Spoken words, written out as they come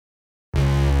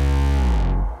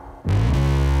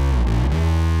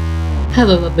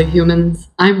Hello, lovely humans.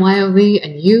 I'm Lee,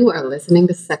 and you are listening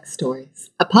to Sex Stories,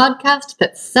 a podcast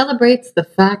that celebrates the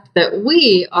fact that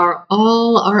we are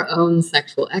all our own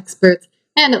sexual experts,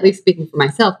 and at least speaking for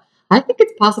myself, I think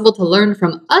it's possible to learn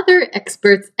from other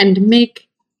experts and make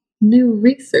new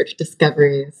research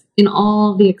discoveries in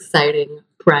all the exciting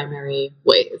primary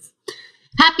ways.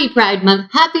 Happy Pride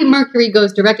Month, happy Mercury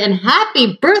goes direct, and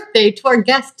happy birthday to our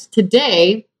guest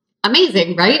today.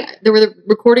 Amazing, right? There were the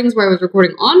recordings where I was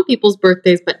recording on people's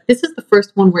birthdays, but this is the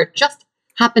first one where it just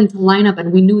happened to line up,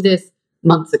 and we knew this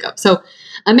months ago. So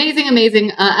amazing,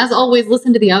 amazing. As always,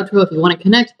 listen to the outro if you want to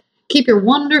connect. Keep your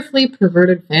wonderfully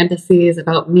perverted fantasies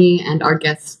about me and our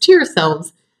guests to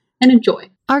yourselves and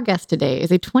enjoy. Our guest today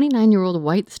is a 29-year-old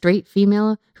white straight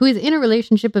female who is in a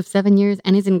relationship of 7 years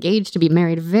and is engaged to be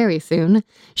married very soon.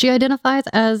 She identifies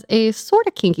as a sort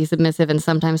of kinky submissive and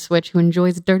sometimes switch who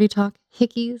enjoys dirty talk,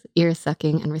 hickeys, ear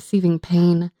sucking, and receiving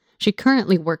pain. She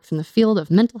currently works in the field of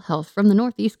mental health from the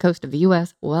northeast coast of the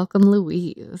U.S. Welcome,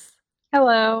 Louise.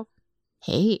 Hello.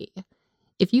 Hey.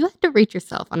 If you had to rate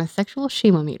yourself on a sexual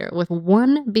shame-o-meter, with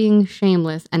 1 being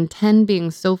shameless and 10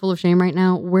 being so full of shame right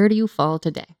now, where do you fall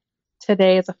today?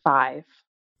 Today is a 5.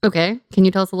 Okay. Can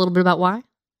you tell us a little bit about why?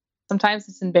 Sometimes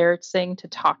it's embarrassing to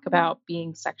talk about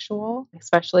being sexual,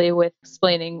 especially with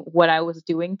explaining what I was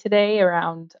doing today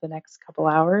around the next couple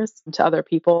hours to other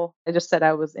people. I just said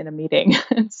I was in a meeting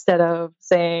instead of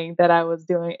saying that I was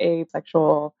doing a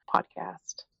sexual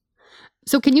podcast.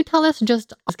 So can you tell us,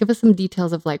 just give us some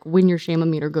details of like when your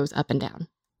shame-o-meter goes up and down?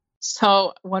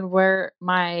 So when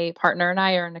my partner and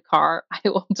I are in the car, I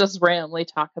will just randomly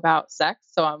talk about sex.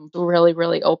 So I'm really,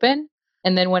 really open.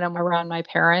 And then when I'm around my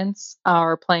parents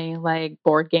or playing like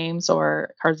board games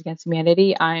or Cards Against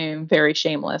Humanity, I am very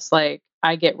shameless. Like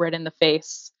I get red in the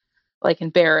face, like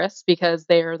embarrassed because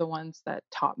they are the ones that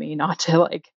taught me not to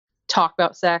like talk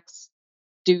about sex,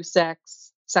 do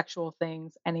sex, sexual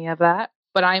things, any of that.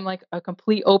 But I'm like a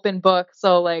complete open book.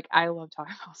 So like I love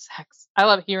talking about sex. I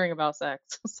love hearing about sex.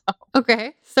 So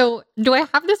Okay. So do I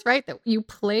have this right that you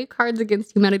play Cards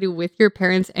Against Humanity with your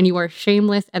parents and you are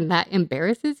shameless and that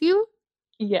embarrasses you?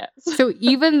 yes. So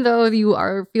even though you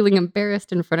are feeling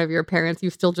embarrassed in front of your parents,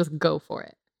 you still just go for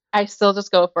it. I still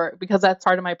just go for it because that's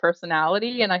part of my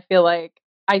personality. And I feel like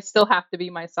I still have to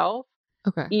be myself,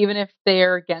 Okay. even if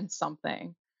they're against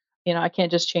something. You know, I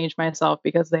can't just change myself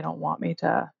because they don't want me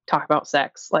to talk about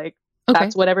sex. Like, Okay.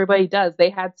 that's what everybody does. They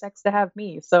had sex to have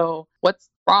me. So what's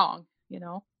wrong? You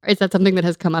know? Is that something that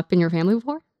has come up in your family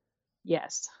before?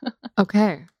 Yes.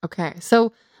 Okay. Okay.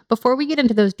 So before we get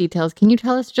into those details, can you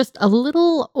tell us just a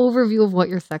little overview of what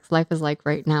your sex life is like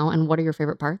right now and what are your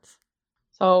favorite parts?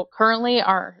 So currently,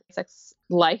 our sex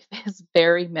life is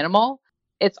very minimal.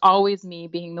 It's always me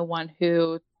being the one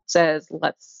who says,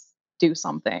 let's do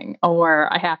something,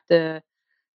 or I have to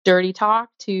dirty talk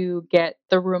to get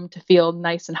the room to feel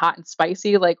nice and hot and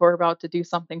spicy, like we're about to do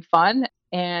something fun.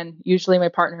 And usually my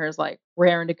partner is like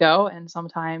raring to go. And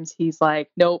sometimes he's like,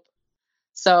 nope.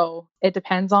 So it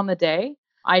depends on the day.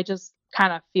 I just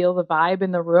kind of feel the vibe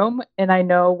in the room and I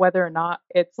know whether or not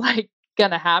it's like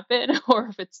gonna happen or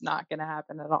if it's not gonna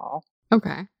happen at all.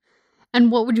 Okay.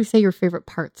 And what would you say your favorite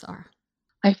parts are?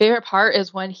 My favorite part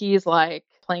is when he's like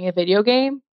playing a video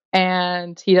game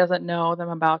and he doesn't know that I'm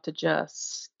about to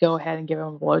just go ahead and give him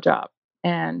a blowjob.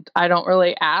 And I don't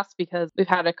really ask because we've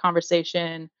had a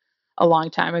conversation a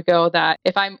long time ago that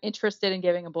if I'm interested in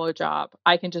giving a blowjob,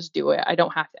 I can just do it. I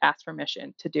don't have to ask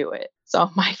permission to do it. So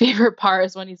my favorite part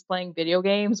is when he's playing video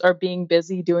games or being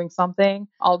busy doing something,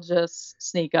 I'll just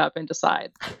sneak up and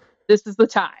decide this is the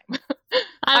time.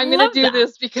 I'm going to do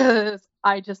this because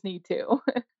I just need to,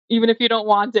 even if you don't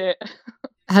want it.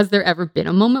 Has there ever been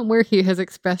a moment where he has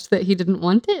expressed that he didn't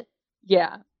want it?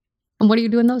 Yeah. And what do you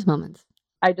do in those moments?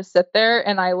 I just sit there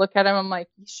and I look at him. I'm like,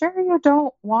 you sure you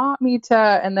don't want me to?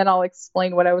 And then I'll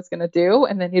explain what I was going to do.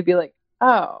 And then he'd be like,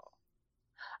 oh,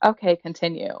 okay,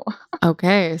 continue.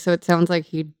 Okay. So it sounds like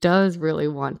he does really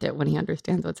want it when he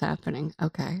understands what's happening.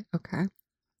 Okay. Okay.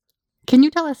 Can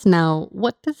you tell us now,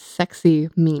 what does sexy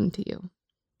mean to you?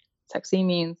 Sexy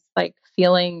means like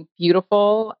feeling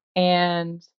beautiful.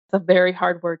 And it's a very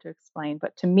hard word to explain.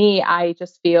 But to me, I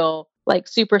just feel like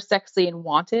super sexy and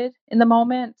wanted in the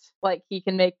moment. Like he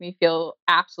can make me feel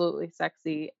absolutely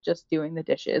sexy just doing the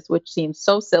dishes, which seems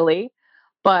so silly.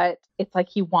 But it's like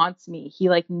he wants me. He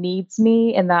like needs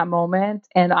me in that moment.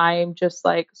 And I'm just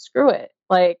like, screw it.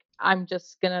 Like I'm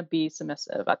just going to be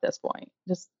submissive at this point.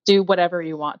 Just do whatever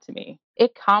you want to me.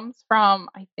 It comes from,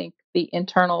 I think, the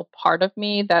internal part of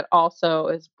me that also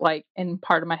is like in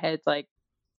part of my head, it's like,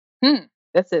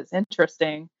 this is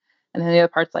interesting. And then the other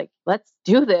part's like, let's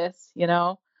do this, you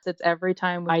know? It's every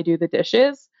time I do the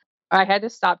dishes, I had to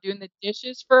stop doing the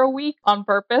dishes for a week on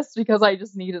purpose because I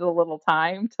just needed a little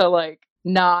time to like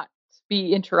not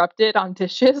be interrupted on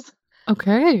dishes.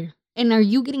 Okay. And are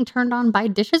you getting turned on by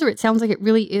dishes, or it sounds like it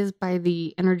really is by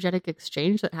the energetic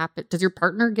exchange that happened? Does your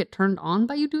partner get turned on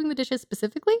by you doing the dishes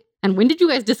specifically? And when did you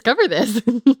guys discover this?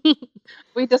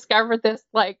 We discovered this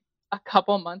like a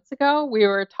couple months ago. We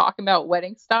were talking about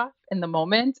wedding stuff in the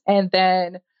moment. And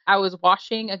then I was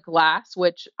washing a glass,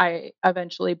 which I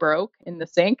eventually broke in the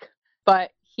sink.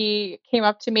 But he came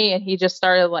up to me and he just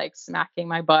started like smacking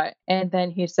my butt. And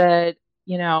then he said,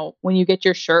 you know, when you get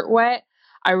your shirt wet,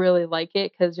 I really like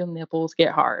it because your nipples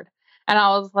get hard. And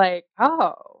I was like,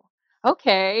 oh,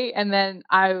 okay. And then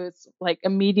I was like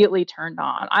immediately turned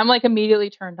on. I'm like immediately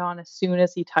turned on as soon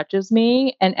as he touches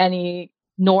me in any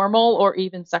normal or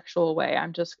even sexual way.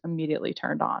 I'm just immediately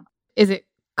turned on. Is it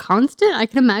constant? I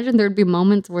can imagine there'd be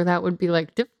moments where that would be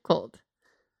like difficult.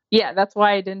 Yeah, that's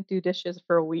why I didn't do dishes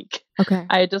for a week. Okay.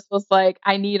 I just was like,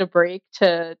 I need a break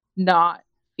to not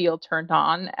feel turned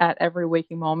on at every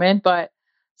waking moment. But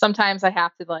sometimes I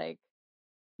have to like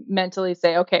mentally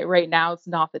say, okay, right now it's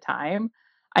not the time.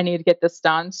 I need to get this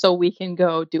done so we can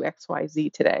go do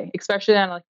XYZ today, especially on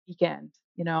like weekend,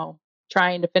 you know,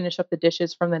 trying to finish up the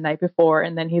dishes from the night before.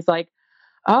 And then he's like,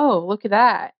 oh, look at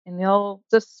that. And they'll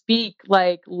just speak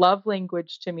like love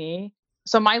language to me.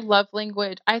 So, my love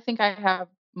language, I think I have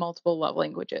multiple love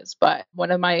languages, but one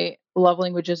of my love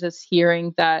languages is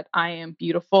hearing that I am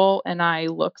beautiful and I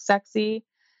look sexy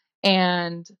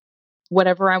and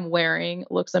whatever I'm wearing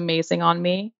looks amazing on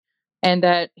me. And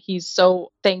that he's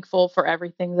so thankful for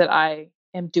everything that I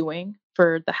am doing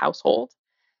for the household.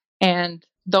 And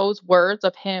those words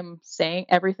of him saying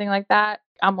everything like that,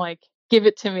 I'm like, give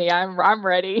it to me. I'm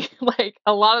ready. Like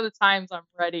a lot of the times I'm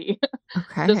ready.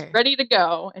 Just Okay. ready to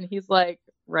go. And he's like,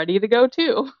 ready to go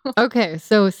too. Okay.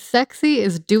 So sexy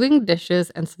is doing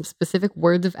dishes and some specific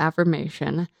words of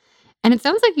affirmation. And it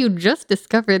sounds like you just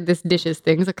discovered this dishes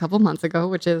things a couple months ago,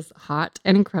 which is hot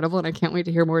and incredible. And I can't wait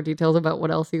to hear more details about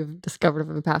what else you've discovered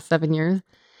over the past 7 years.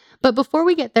 But before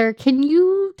we get there, can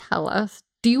you tell us,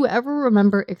 do you ever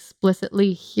remember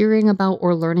explicitly hearing about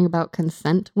or learning about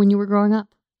consent when you were growing up?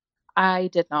 I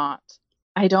did not.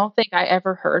 I don't think I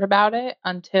ever heard about it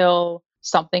until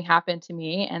something happened to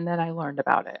me and then I learned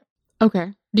about it.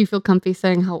 Okay. Do you feel comfy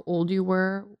saying how old you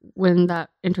were when that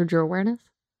entered your awareness?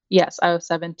 Yes, I was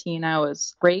 17. I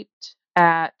was raped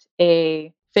at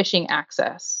a fishing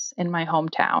access in my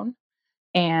hometown.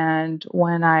 And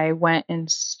when I went and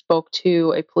spoke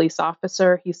to a police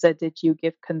officer, he said, did you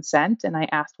give consent? And I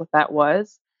asked what that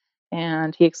was.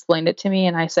 And he explained it to me,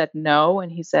 and I said no.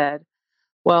 And he said,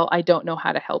 well, I don't know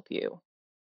how to help you.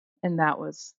 And that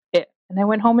was it. And I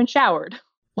went home and showered.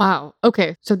 Wow.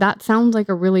 Okay. So that sounds like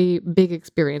a really big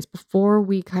experience. Before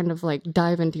we kind of like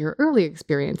dive into your early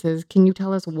experiences, can you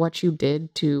tell us what you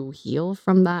did to heal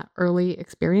from that early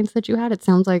experience that you had? It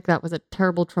sounds like that was a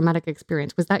terrible traumatic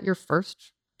experience. Was that your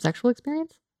first sexual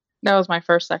experience? That was my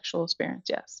first sexual experience,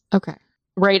 yes. Okay.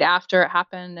 Right after it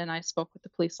happened, and I spoke with the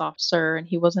police officer, and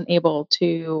he wasn't able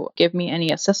to give me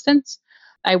any assistance.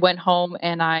 I went home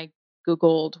and I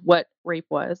Googled what rape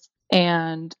was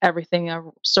and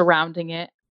everything surrounding it.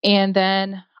 And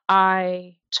then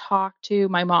I talked to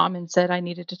my mom and said I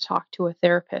needed to talk to a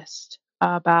therapist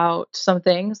about some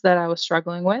things that I was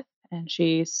struggling with. And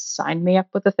she signed me up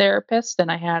with a therapist,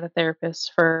 and I had a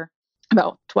therapist for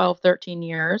about 12, 13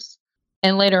 years.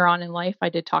 And later on in life, I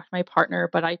did talk to my partner,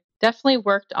 but I definitely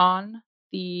worked on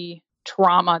the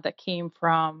trauma that came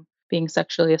from being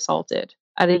sexually assaulted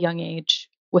at a young age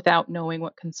without knowing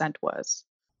what consent was.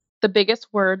 The biggest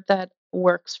word that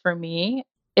works for me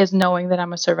is knowing that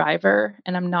I'm a survivor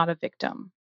and I'm not a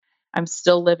victim. I'm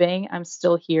still living, I'm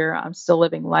still here, I'm still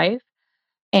living life.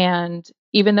 And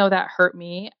even though that hurt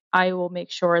me, I will make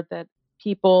sure that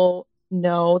people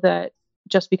know that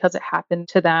just because it happened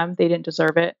to them, they didn't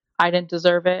deserve it. I didn't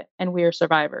deserve it. And we are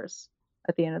survivors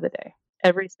at the end of the day.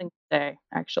 Every single day,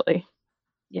 actually.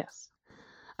 Yes.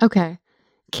 Okay.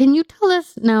 Can you tell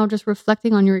us now, just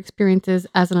reflecting on your experiences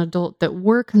as an adult that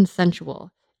were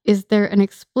consensual, is there an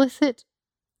explicit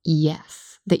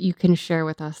yes that you can share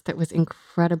with us that was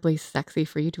incredibly sexy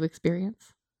for you to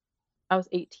experience? I was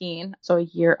 18, so a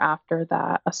year after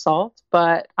that assault,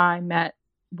 but I met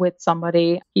with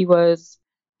somebody. He was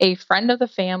a friend of the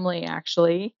family,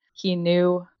 actually. He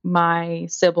knew my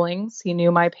siblings, he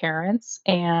knew my parents,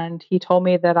 and he told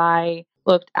me that I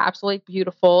looked absolutely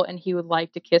beautiful and he would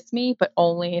like to kiss me, but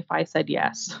only if I said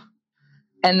yes.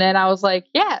 And then I was like,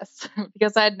 yes,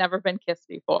 because I had never been kissed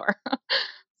before.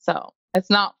 So it's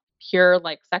not pure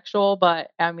like sexual,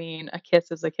 but I mean, a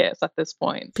kiss is a kiss at this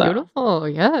point. So, Beautiful,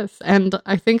 yes, and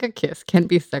I think a kiss can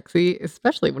be sexy,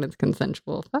 especially when it's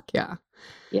consensual. Fuck yeah.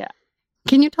 yeah.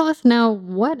 Can you tell us now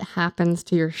what happens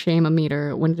to your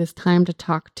shame-o-meter when it is time to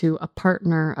talk to a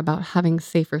partner about having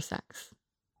safer sex?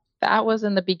 That was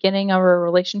in the beginning of a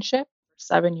relationship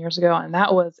 7 years ago, and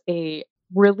that was a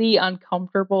really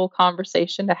uncomfortable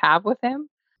conversation to have with him.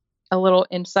 A little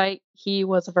insight, he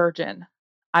was a virgin.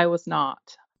 I was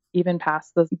not. Even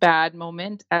past this bad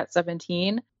moment at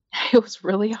 17, it was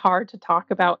really hard to talk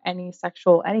about any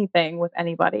sexual anything with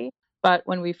anybody. But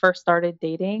when we first started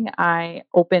dating, I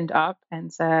opened up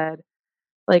and said,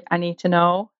 like, I need to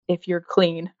know if you're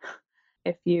clean,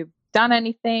 if you've done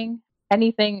anything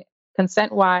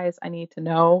consent wise, I need to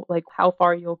know like how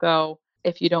far you'll go.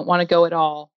 If you don't want to go at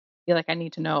all, feel like I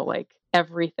need to know like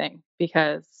everything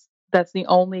because that's the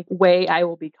only way I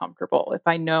will be comfortable if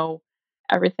I know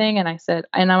everything. And I said,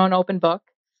 and I'm an open book,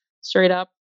 straight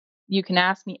up. You can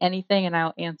ask me anything and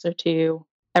I'll answer to you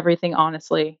everything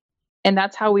honestly. And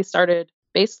that's how we started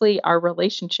basically our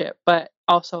relationship, but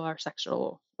also our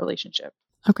sexual relationship.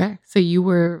 Okay, so you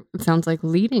were, it sounds like,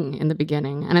 leading in the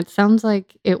beginning, and it sounds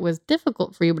like it was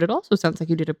difficult for you, but it also sounds like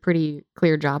you did a pretty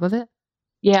clear job of it.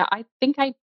 Yeah, I think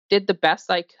I did the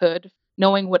best I could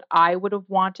knowing what I would have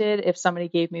wanted if somebody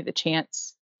gave me the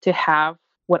chance to have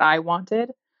what I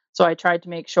wanted. So I tried to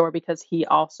make sure because he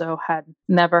also had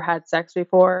never had sex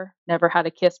before, never had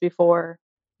a kiss before,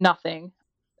 nothing.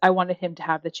 I wanted him to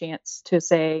have the chance to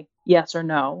say yes or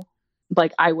no.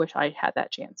 Like I wish I had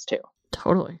that chance too.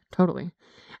 Totally, totally.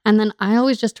 And then I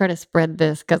always just try to spread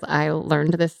this because I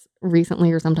learned this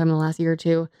recently or sometime in the last year or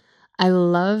two. I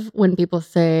love when people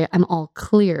say I'm all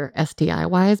clear STI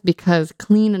wise because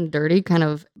clean and dirty kind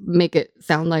of make it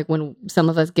sound like when some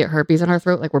of us get herpes in our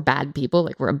throat, like we're bad people,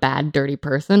 like we're a bad, dirty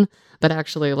person. But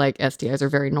actually, like STIs are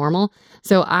very normal.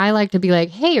 So I like to be like,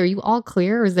 hey, are you all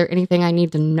clear? Or is there anything I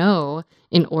need to know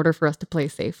in order for us to play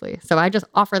safely? So I just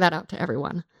offer that out to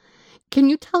everyone. Can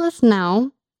you tell us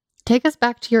now, take us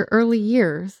back to your early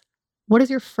years? What is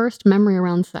your first memory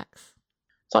around sex?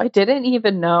 So I didn't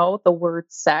even know the word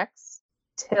sex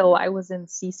till I was in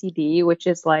CCD, which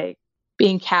is like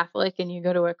being Catholic and you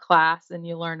go to a class and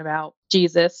you learn about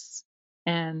Jesus.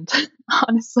 And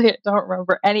honestly, I don't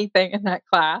remember anything in that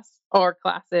class or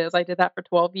classes. I did that for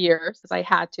 12 years because I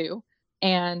had to.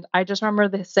 And I just remember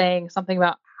this saying something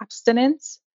about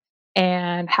abstinence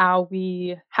and how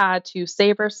we had to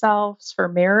save ourselves for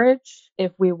marriage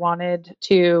if we wanted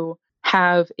to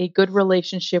have a good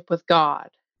relationship with God.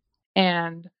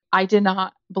 And I did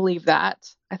not believe that.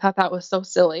 I thought that was so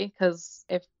silly because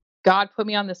if God put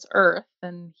me on this earth,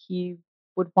 then he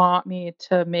would want me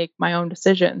to make my own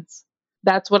decisions.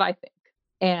 That's what I think.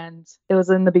 And it was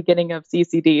in the beginning of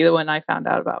CCD when I found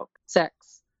out about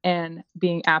sex and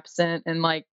being absent and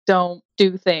like don't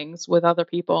do things with other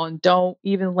people and don't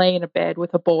even lay in a bed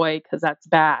with a boy because that's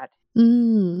bad.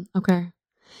 Okay.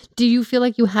 Do you feel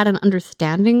like you had an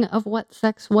understanding of what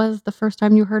sex was the first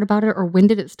time you heard about it? Or when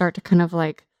did it start to kind of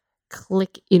like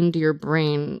click into your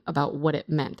brain about what it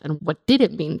meant and what did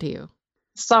it mean to you?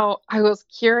 So I was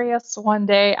curious one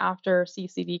day after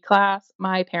CCD class.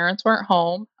 My parents weren't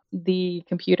home. The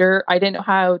computer, I didn't know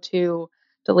how to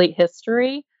delete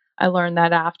history. I learned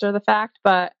that after the fact,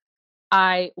 but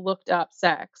I looked up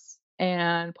sex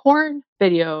and porn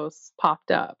videos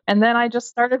popped up. And then I just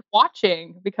started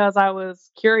watching because I was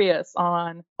curious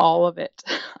on all of it.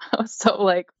 I was so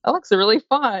like, that looks really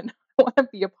fun. I want to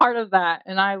be a part of that.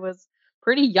 And I was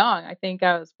pretty young. I think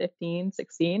I was 15,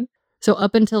 16. So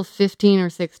up until 15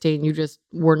 or 16, you just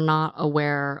were not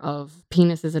aware of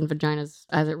penises and vaginas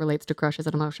as it relates to crushes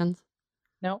and emotions?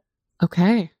 No,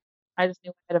 Okay. I just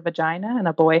knew I had a vagina and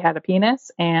a boy had a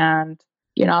penis, and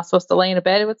you're not supposed to lay in a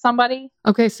bed with somebody.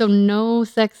 Okay, so no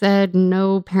sex ed,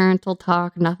 no parental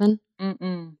talk, nothing?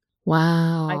 Mm-mm.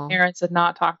 My Wow. parents did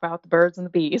not talk about the birds and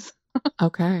the bees.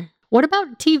 Okay. What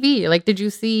about TV? Like, did you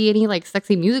see any like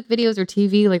sexy music videos or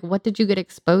TV? Like, what did you get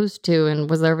exposed to? And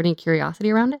was there any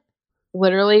curiosity around it?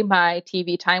 Literally, my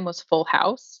TV time was Full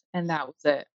House, and that was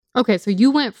it. Okay, so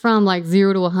you went from like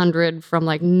 0 to 100 from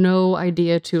like no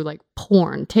idea to like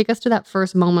porn. Take us to that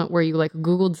first moment where you like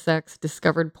Googled sex,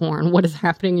 discovered porn. What is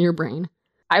happening in your brain?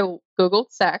 I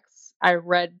Googled sex, I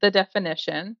read the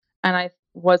definition, and I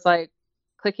was like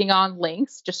clicking on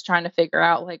links, just trying to figure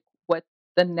out like what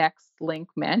the next link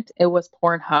meant. It was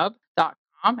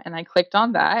pornhub.com, and I clicked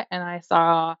on that, and I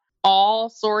saw all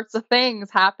sorts of things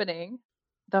happening.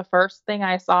 The first thing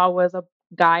I saw was a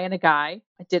guy and a guy.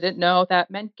 I didn't know that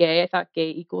meant gay. I thought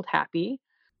gay equaled happy.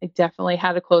 I definitely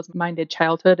had a closed minded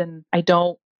childhood, and I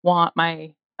don't want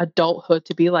my adulthood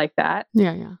to be like that.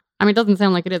 Yeah, yeah. I mean, it doesn't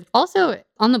sound like it is. Also,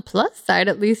 on the plus side,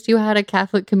 at least you had a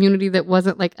Catholic community that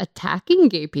wasn't like attacking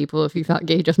gay people if you thought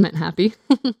gay just meant happy.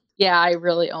 Yeah, I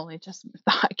really only just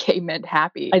thought gay meant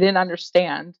happy. I didn't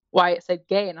understand why it said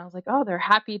gay. And I was like, oh, they're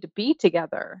happy to be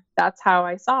together. That's how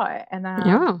I saw it. And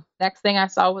Yeah. next thing I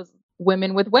saw was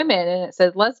women with women and it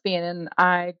said lesbian. And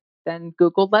I then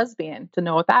Googled lesbian to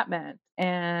know what that meant.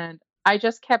 And I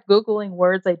just kept Googling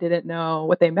words I didn't know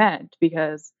what they meant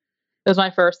because it was my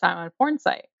first time on a porn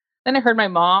site. Then I heard my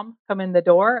mom come in the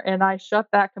door and I shut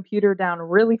that computer down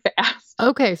really fast.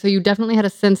 Okay, so you definitely had a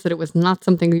sense that it was not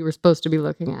something you were supposed to be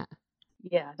looking at.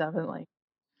 Yeah, definitely.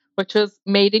 Which was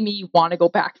made me want to go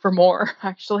back for more,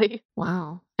 actually.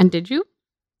 Wow. And did you?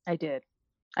 I did.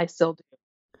 I still do.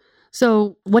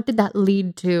 So, what did that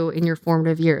lead to in your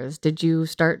formative years? Did you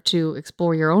start to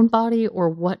explore your own body, or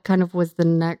what kind of was the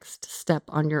next step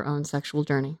on your own sexual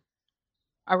journey?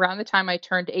 Around the time I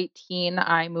turned 18,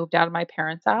 I moved out of my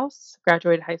parents' house,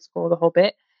 graduated high school, the whole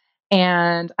bit,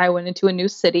 and I went into a new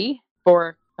city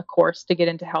for a course to get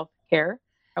into healthcare.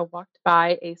 I walked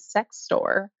by a sex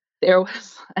store. There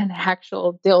was an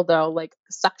actual dildo, like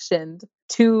suctioned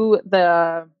to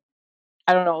the,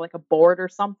 I don't know, like a board or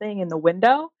something in the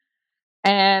window.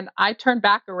 And I turned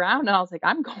back around and I was like,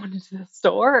 I'm going into the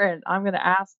store and I'm going to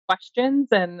ask questions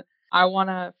and I want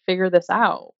to figure this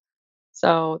out.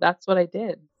 So that's what I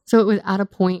did. So, it was at a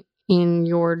point in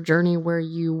your journey where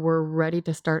you were ready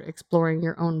to start exploring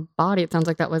your own body. It sounds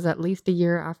like that was at least a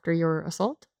year after your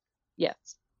assault.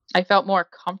 Yes. I felt more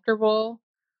comfortable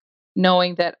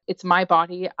knowing that it's my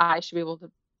body. I should be able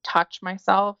to touch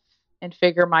myself and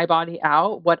figure my body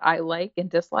out, what I like and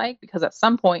dislike, because at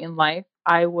some point in life,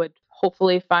 I would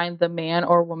hopefully find the man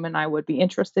or woman I would be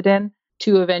interested in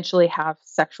to eventually have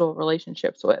sexual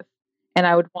relationships with. And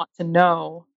I would want to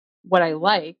know what I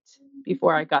liked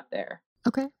before I got there.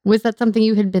 Okay. Was that something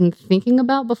you had been thinking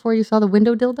about before you saw the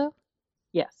window dildo?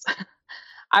 Yes.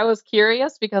 I was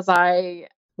curious because I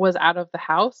was out of the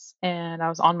house and I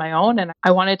was on my own and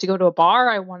I wanted to go to a bar.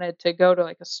 I wanted to go to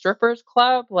like a strippers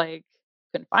club. Like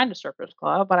couldn't find a strippers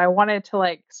club, but I wanted to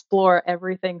like explore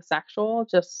everything sexual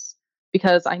just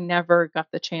because I never got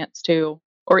the chance to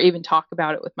or even talk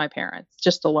about it with my parents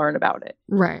just to learn about it.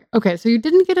 Right. Okay. So you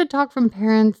didn't get a talk from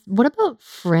parents. What about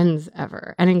friends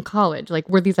ever? And in college, like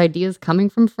were these ideas coming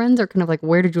from friends or kind of like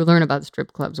where did you learn about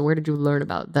strip clubs? Where did you learn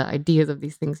about the ideas of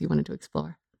these things you wanted to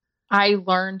explore? I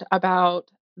learned about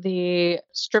the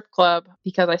strip club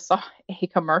because I saw a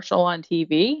commercial on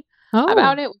TV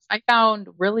about Oh, it, which I found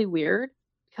really weird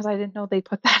because I didn't know they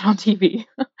put that on TV.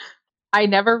 I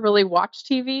never really watched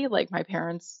TV. Like my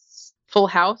parents' Full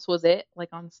House was it, like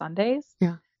on Sundays.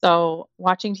 yeah. So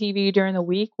watching TV during the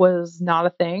week was not a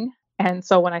thing. And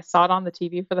so when I saw it on the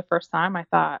TV for the first time, I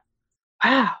thought,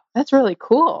 wow, that's really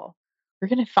cool. We're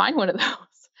going to find one of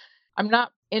those. I'm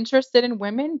not interested in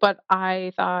women, but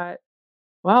I thought,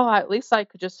 well, at least I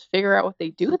could just figure out what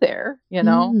they do there, you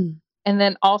know? Mm. And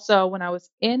then also when I was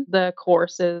in the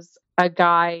courses, a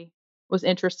guy was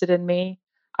interested in me.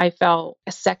 I felt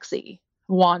sexy,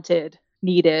 wanted,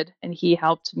 needed, and he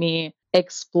helped me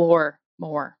explore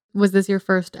more. Was this your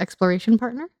first exploration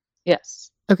partner?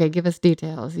 Yes. Okay, give us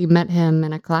details. You met him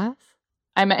in a class?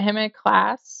 I met him in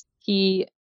class. He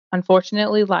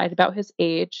unfortunately lied about his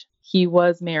age. He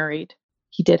was married.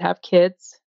 He did have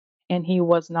kids, and he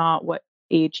was not what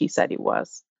age he said he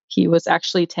was. He was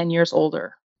actually 10 years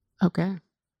older. Okay.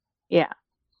 Yeah.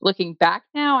 Looking back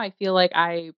now, I feel like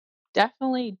I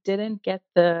definitely didn't get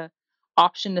the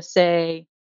option to say,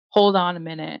 hold on a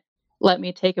minute, let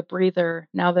me take a breather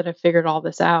now that I've figured all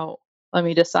this out. Let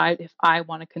me decide if I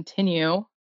want to continue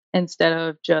instead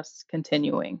of just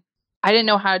continuing. I didn't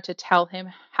know how to tell him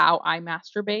how I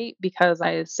masturbate because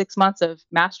I had 6 months of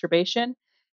masturbation.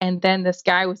 And then this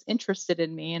guy was interested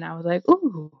in me, and I was like,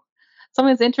 ooh,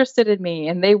 someone's interested in me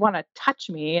and they want to touch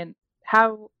me. And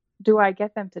how do I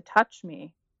get them to touch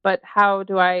me? But how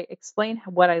do I explain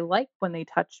what I like when they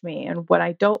touch me and what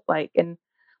I don't like? And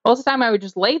most of the time I would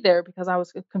just lay there because I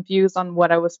was confused on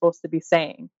what I was supposed to be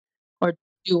saying or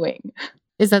doing.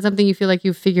 Is that something you feel like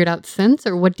you've figured out since,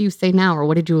 or what do you say now, or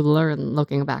what did you learn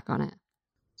looking back on it?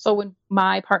 So when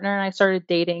my partner and I started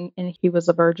dating and he was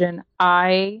a virgin,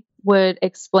 I would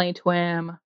explain to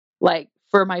him, like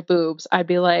for my boobs, I'd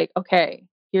be like, okay,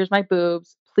 here's my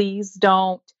boobs. Please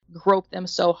don't grope them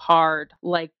so hard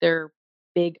like they're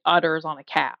big udders on a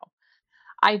cow.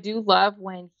 I do love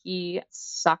when he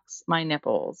sucks my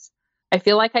nipples. I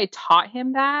feel like I taught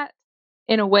him that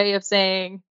in a way of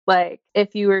saying, like,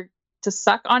 if you were to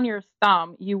suck on your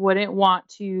thumb, you wouldn't want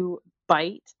to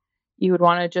bite. You would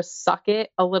want to just suck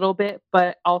it a little bit,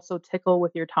 but also tickle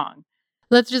with your tongue.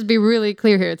 Let's just be really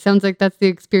clear here. It sounds like that's the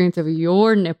experience of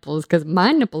your nipples, because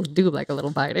my nipples do like a little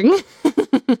biting.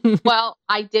 Well,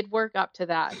 I did work up to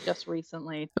that just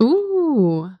recently.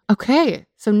 Ooh, okay.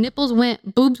 So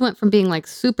boobs went from being like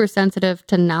super sensitive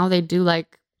to now they do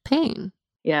like pain.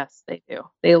 Yes, they do.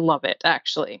 They love it,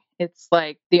 actually. It's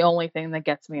like the only thing that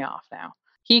gets me off now.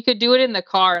 He could do it in the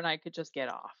car and I could just get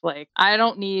off. Like, I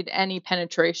don't need any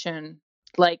penetration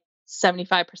like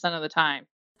 75% of the time.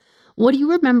 What do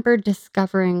you remember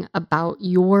discovering about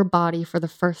your body for the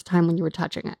first time when you were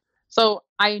touching it? So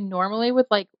I normally would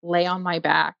like lay on my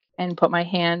back and put my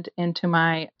hand into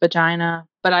my vagina,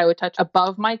 but I would touch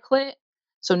above my clit.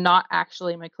 So not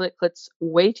actually my clit. Clit's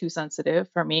way too sensitive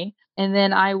for me. And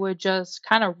then I would just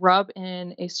kind of rub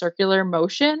in a circular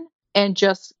motion and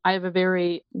just, I have a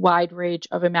very wide range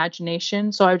of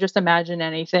imagination. So I would just imagine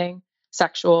anything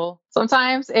sexual.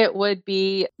 Sometimes it would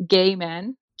be gay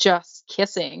men just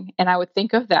kissing. And I would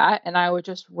think of that and I would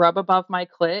just rub above my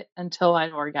clit until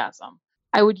I'd orgasm.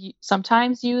 I would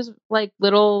sometimes use like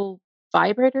little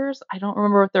vibrators. I don't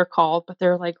remember what they're called, but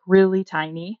they're like really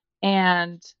tiny.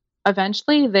 And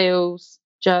eventually those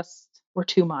just were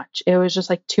too much. It was just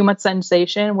like too much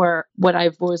sensation where what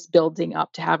I was building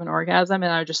up to have an orgasm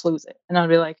and I would just lose it. And I'd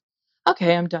be like,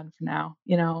 okay, I'm done for now,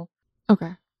 you know?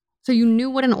 Okay. So you knew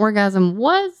what an orgasm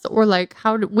was, or like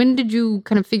when did you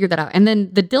kind of figure that out? And then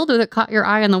the dildo that caught your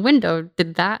eye on the window,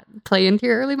 did that play into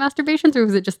your early masturbations, or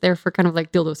was it just there for kind of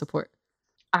like dildo support?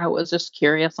 I was just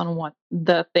curious on what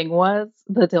the thing was,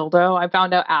 the dildo. I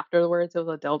found out afterwards it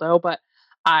was a dildo, but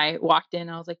I walked in,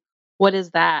 I was like, "What is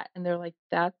that?" And they're like,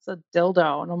 "That's a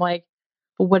dildo." And I'm like,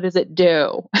 "But what does it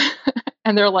do?"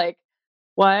 And they're like,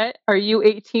 "What? Are you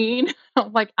 18?"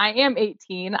 I'm like, "I am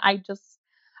 18.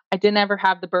 I didn't ever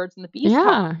have the birds and the bees talk.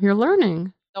 Yeah, you're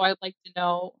learning. So I'd like to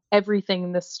know everything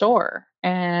in the store."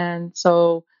 And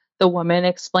so the woman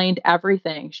explained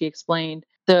everything. She explained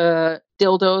the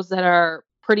dildos that are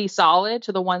pretty solid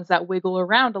to the ones that wiggle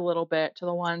around a little bit to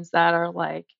the ones that are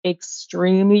like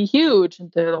extremely huge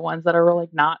and to the ones that are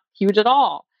like not huge at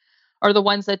all or the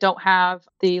ones that don't have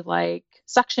the like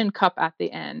suction cup at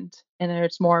the end and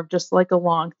it's more of just like a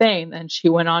long thing. Then she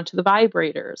went on to the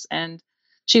vibrators and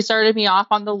she started me off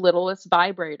on the littlest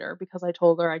vibrator because I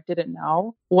told her I didn't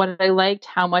know what I liked,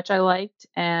 how much I liked,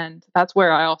 and that's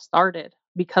where I all started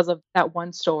because of that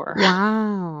one store.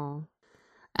 Wow.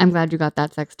 I'm glad you got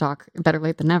that sex talk. Better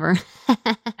late than never.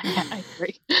 I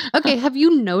agree. Okay, have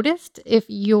you noticed if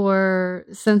your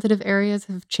sensitive areas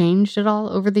have changed at all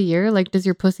over the year? Like, does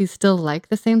your pussy still like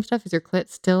the same stuff? Is your clit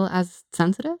still as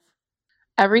sensitive?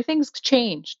 Everything's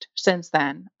changed since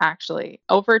then, actually.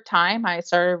 Over time, I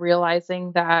started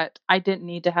realizing that I didn't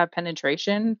need to have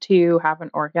penetration to have an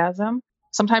orgasm.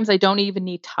 Sometimes I don't even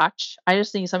need touch. I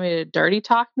just need somebody to dirty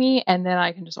talk me and then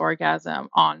I can just orgasm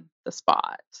on the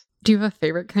spot. Do you have a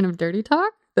favorite kind of dirty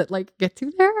talk that like gets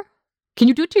you there? Can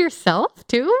you do it to yourself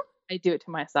too? I do it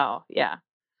to myself. Yeah.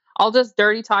 I'll just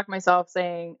dirty talk myself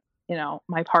saying,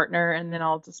 my partner, and then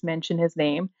I'll just mention his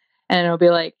name. And it'll be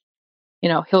like,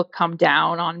 he'll come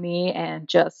down on me and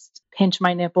just pinch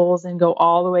my nipples and go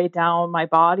all the way down my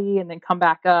body and then come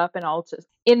back up. And I'll just,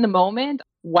 in the moment,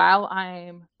 while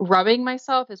I'm rubbing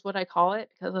myself, is what I call it,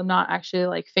 because I'm not actually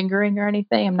like fingering or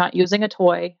anything. I'm not using a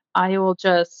toy. I will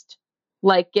just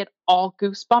like get all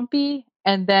goosebumpy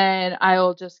and then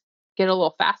I'll just get a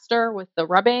little faster with the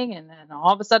rubbing. And then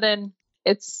all of a sudden,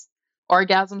 it's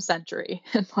orgasm century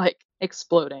and like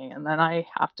exploding. And then I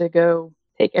have to go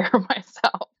take care of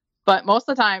myself. But most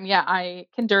of the time, yeah, I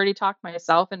can dirty talk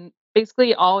myself and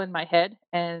basically all in my head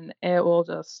and it will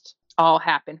just all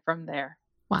happen from there.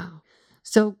 Wow.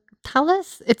 So tell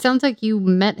us, it sounds like you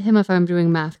met him, if I'm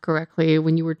doing math correctly,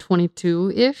 when you were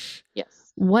 22-ish.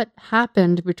 Yes. What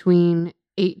happened between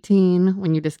 18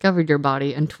 when you discovered your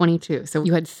body and 22? So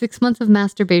you had 6 months of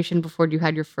masturbation before you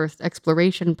had your first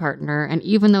exploration partner. And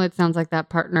even though it sounds like that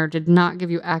partner did not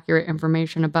give you accurate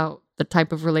information about the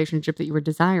type of relationship that you were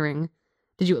desiring,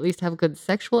 did you at least have good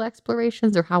sexual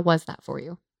explorations, or how was that for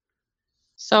you?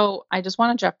 So I just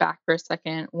want to jump back for a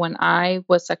second. When I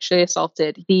was sexually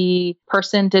assaulted, the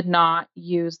person did not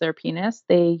use their penis,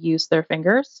 they used their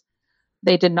fingers.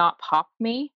 They did not pop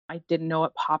me. I didn't know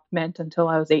what pop meant until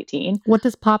I was 18. What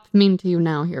does pop mean to you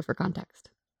now, here for context?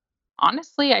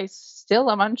 Honestly, I still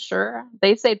am unsure.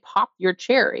 They say pop your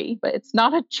cherry, but it's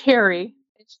not a cherry.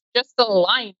 It's just a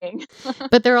lining.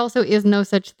 But there also is no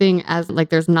such thing as like,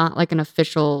 there's not like an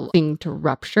official thing to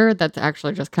rupture. That's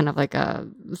actually just kind of like a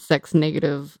sex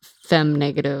negative, femme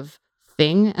negative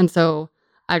thing. And so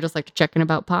I just like to check in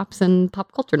about pops and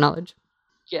pop culture knowledge.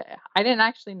 Yeah, I didn't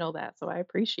actually know that, so I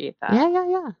appreciate Yeah, that. yeah,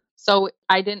 yeah. So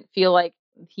I didn't feel like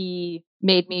he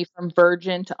made me from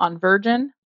virgin to unvirgin.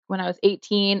 When I was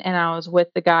 18 and I was with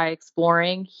the guy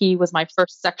exploring, he was my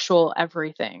first sexual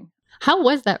everything. How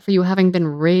was that for you having been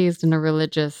raised in a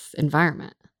religious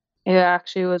environment? It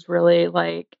actually was really,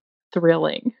 like,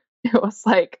 thrilling. It was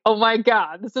like, "Oh my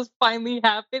god, this is finally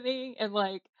happening," and,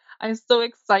 like, I'm so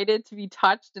excited to be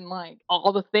touched and, like,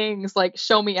 all the things, like,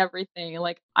 show me everything, and,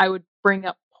 like, I would bring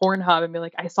up Pornhub and be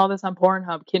like, "I saw this on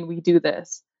Pornhub, can we do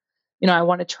this? I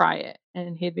wanna try it."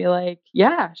 And he'd be like,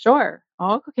 "Yeah, sure.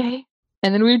 Oh, okay."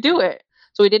 And then we'd do it.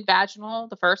 So we did vaginal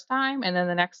the first time, and then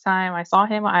the next time I saw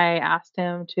him, I asked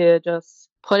him to just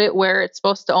put it where it's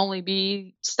supposed to only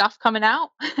be stuff coming out,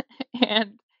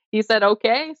 and he said,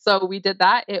 "Okay." So we did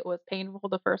that. It was painful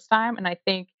the first time, and I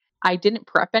think I didn't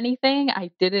prep anything.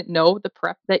 I didn't know the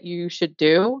prep that you should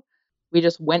do. We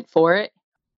just went for it.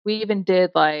 We even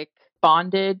did, like,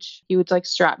 bondage. He would, like,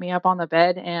 strap me up on the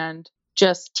bed and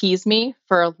just tease me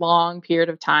for a long period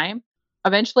of time.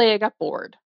 Eventually, I got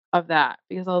bored of that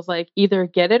because I was like, either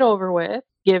get it over with,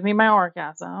 give me my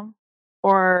orgasm,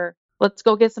 or let's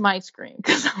go get some ice cream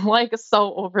because I'm like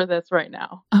so over this right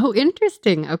now. Oh,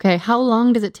 interesting. Okay. How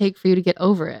long does it take for you to get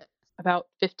over it? About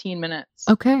 15 minutes.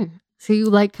 Okay. So you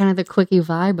like kind of the quickie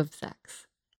vibe of sex.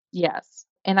 Yes.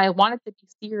 And I want it to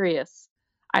be serious.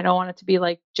 I don't want it to be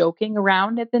like joking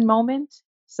around at the moment.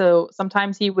 So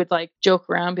sometimes he would like joke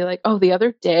around, be like, "Oh, the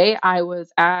other day I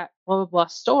was at blah, blah, blah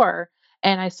store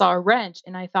and I saw a wrench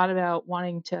and I thought about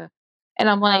wanting to," and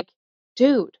I'm like,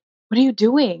 "Dude, what are you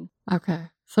doing?" Okay.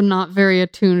 So not very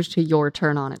attuned to your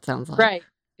turn on, it sounds like. Right.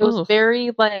 It was Oh.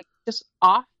 very like just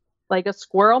off, like a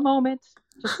squirrel moment,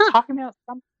 just Huh. talking about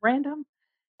something random.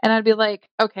 And I'd be like,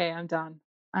 "Okay, I'm done."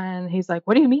 And he's like,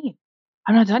 "What do you mean?"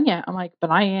 "I'm not done yet." I'm like, "But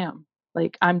I am.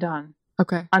 Like, I'm done.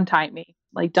 Okay. Untie me."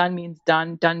 Like, done means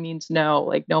done. Done means no,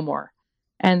 like, no more.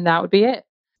 And that would be it.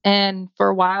 And for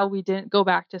a while, we didn't go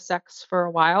back to sex for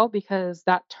a while because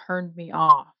that turned me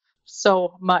off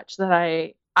so much that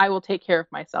I will take care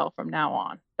of myself from now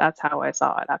on. That's how I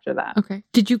saw it after that. Okay.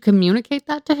 Did you communicate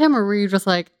that to him or were you just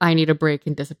like, I need a break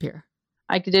and disappear?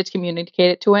 I did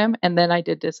communicate it to him, and then I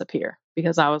did disappear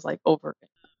because I was, like, over it.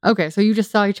 Okay. So you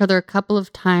just saw each other a couple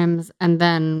of times and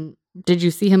then did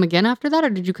you see him again after that or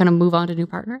did you kind of move on to new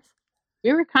partners?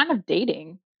 We were kind of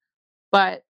dating,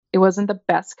 but it wasn't the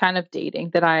best kind of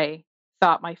dating that I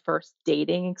thought my first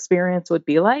dating experience would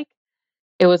be like.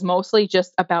 It was mostly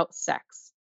just about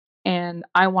sex, and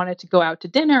I wanted to go out to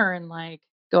dinner and, like,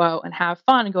 go out and have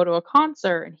fun and go to a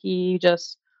concert, and he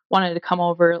just wanted to come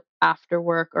over after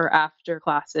work or after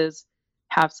classes,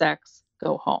 have sex,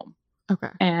 go home. Okay.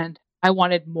 And I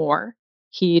wanted more.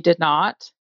 He did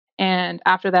not. And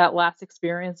after that last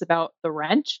experience about the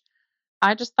wrench,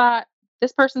 I just thought,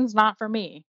 this person's not for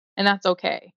me. And that's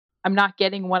okay. I'm not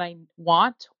getting what I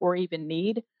want or even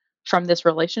need from this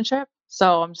relationship.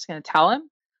 So I'm just going to tell him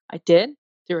I did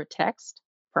through a text.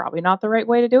 Probably not the right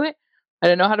way to do it. I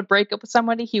didn't know how to break up with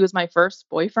somebody. He was my first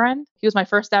boyfriend, he was my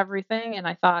first everything. And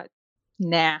I thought,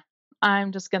 nah,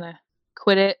 I'm just going to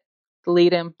quit it,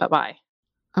 delete him. Bye bye.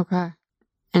 Okay.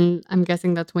 And I'm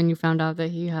guessing that's when you found out that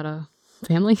he had a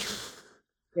family?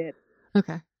 Did.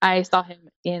 Okay. I saw him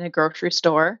in a grocery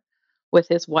store with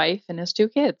his wife and his 2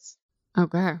 kids.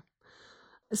 Okay.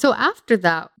 So after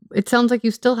that, it sounds like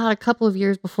you still had a couple of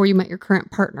years before you met your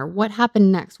current partner. What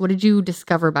happened next? What did you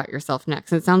discover about yourself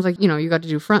next? It sounds like, you got to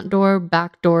do front door,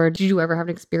 back door. Did you ever have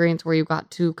an experience where you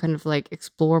got to kind of like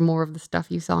explore more of the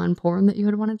stuff you saw in porn that you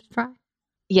had wanted to try?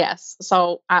 Yes.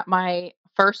 So at my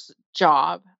first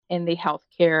job in the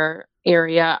healthcare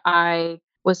area, I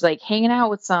was like hanging out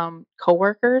with some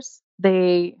coworkers.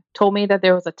 They told me that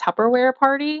there was a Tupperware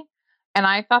party. And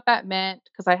I thought that meant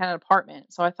because I had an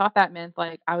apartment. So I thought that meant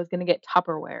like I was going to get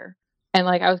Tupperware and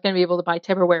like I was going to be able to buy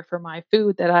Tupperware for my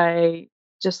food that I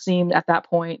just seemed at that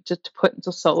point just to put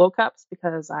into solo cups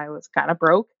because I was kind of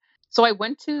broke. So I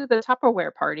went to the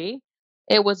Tupperware party.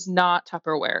 It was not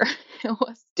Tupperware. It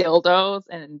was dildos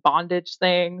and bondage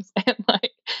things and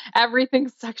like everything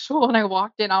sexual. And I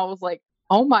walked in, I was like,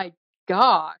 "Oh my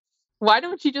god, why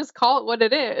don't you just call it what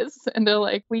it is?" And they're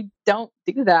like, "We don't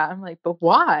do that." I'm like, "But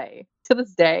why?" To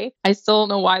this day, I still don't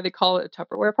know why they call it a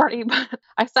Tupperware party, but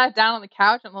I sat down on the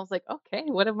couch and I was like, "Okay,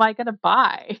 what am I gonna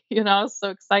buy?" I was so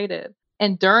excited.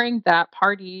 And during that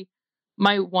party,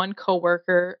 my one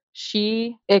coworker,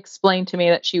 she explained to me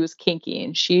that she was kinky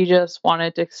and she just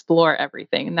wanted to explore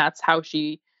everything. And that's how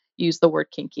she used the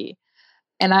word kinky.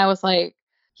 And I was like,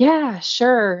 "Yeah,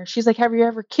 sure." She's like, "Have you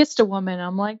ever kissed a woman?"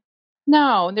 I'm like,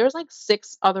 "No." And there was like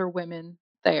 6 other women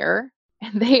there.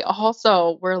 And they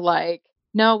also were like,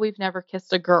 "No, we've never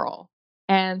kissed a girl."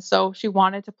 And so she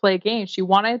wanted to play a game. She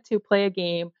wanted to play a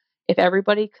game if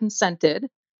everybody consented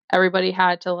Everybody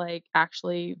had to like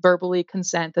actually verbally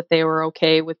consent that they were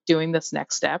okay with doing this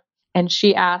next step. And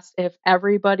she asked if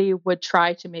everybody would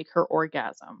try to make her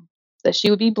orgasm, that she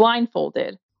would be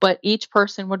blindfolded, but each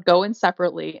person would go in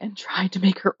separately and try to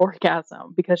make her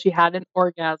orgasm because she hadn't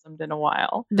orgasmed in a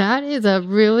while. That is a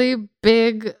really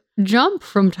big jump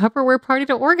from Tupperware party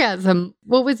to orgasm.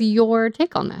 What was your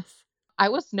take on this? I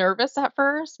was nervous at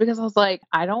first because I was like,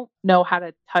 I don't know how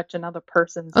to touch another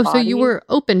person's Oh, so you body. were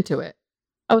open to it.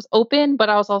 I was open, but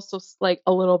I was also like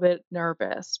a little bit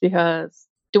nervous because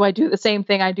do I do the same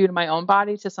thing I do to my own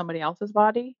body to somebody else's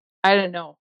body? I didn't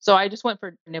know. So I just went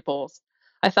for nipples.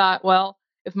 I thought, well,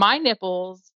 if my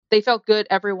nipples, they felt good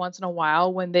every once in a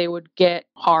while when they would get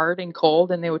hard and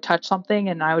cold and they would touch something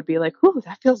and I would be like, ooh,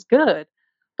 that feels good.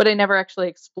 But I never actually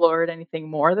explored anything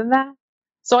more than that.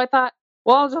 So I thought,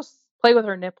 well, I'll just play with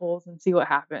her nipples and see what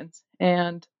happens.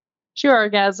 And she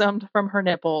orgasmed from her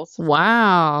nipples.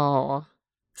 Wow.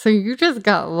 So you just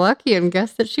got lucky and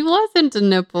guessed that she was into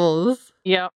nipples.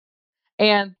 Yep.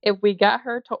 And if we got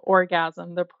her to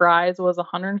orgasm, the prize was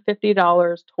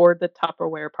 $150 toward the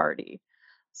Tupperware party.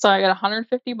 So I got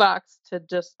 150 bucks to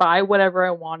just buy whatever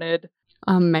I wanted.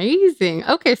 Amazing.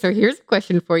 Okay, so here's a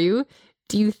question for you.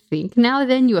 Do you think now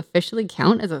then you officially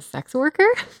count as a sex worker?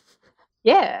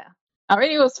 Yeah. I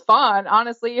mean, it was fun.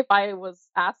 Honestly, if I was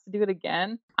asked to do it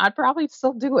again, I'd probably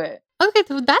still do it. Okay,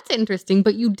 so that's interesting,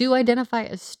 but you do identify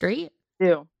as straight?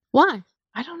 Do. Why?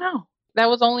 I don't know. That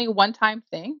was only a one-time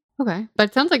thing. Okay, but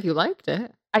it sounds like you liked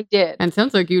it. I did. And it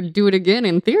sounds like you'd do it again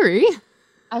in theory.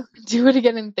 I would do it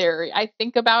again in theory. I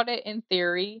think about it in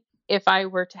theory. If I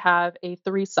were to have a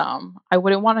threesome, I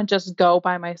wouldn't want to just go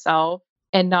by myself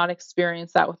and not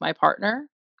experience that with my partner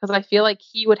because I feel like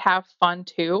he would have fun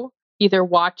too, either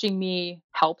watching me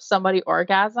help somebody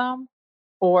orgasm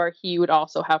or he would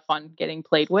also have fun getting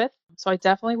played with. So I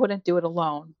definitely wouldn't do it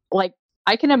alone. Like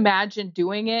I can imagine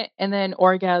doing it and then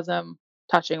orgasm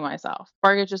touching myself.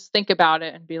 Or I could just think about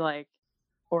it and be like,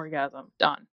 orgasm,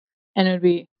 done. And it would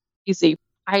be easy.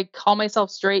 I call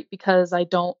myself straight because I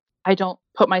don't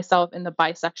put myself in the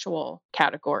bisexual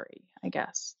category, I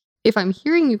guess. If I'm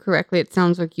hearing you correctly, it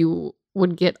sounds like you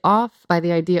would get off by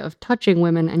the idea of touching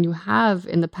women, and you have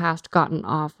in the past gotten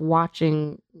off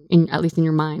watching, at least in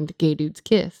your mind, gay dudes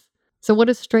kiss. So what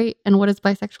does straight and what does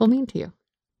bisexual mean to you?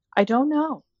 I don't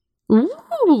know.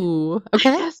 Ooh, I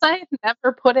okay. guess I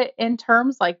never put it in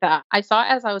terms like that. I saw it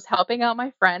as I was helping out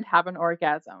my friend have an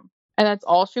orgasm. And that's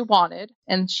all she wanted.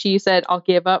 And she said, I'll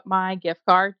give up my gift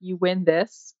card. You win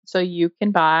this. So you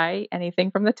can buy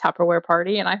anything from the Tupperware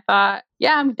party. And I thought,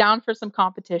 yeah, I'm down for some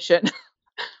competition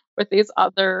with these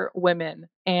other women.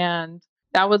 And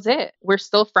that was it. We're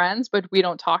still friends, but we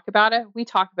don't talk about it. We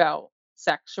talk about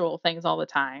sexual things all the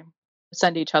time.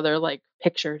 Send each other like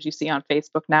pictures you see on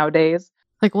Facebook nowadays.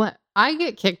 Like what? I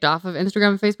get kicked off of Instagram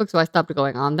and Facebook, so I stopped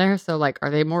going on there. So like,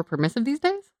 are they more permissive these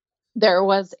days? There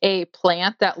was a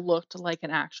plant that looked like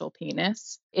an actual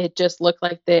penis. It just looked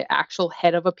like the actual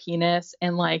head of a penis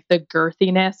and like the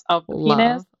girthiness of the penis,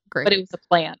 Love. Great. but it was a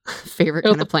plant. Favorite It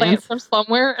was kind a of plant plants. from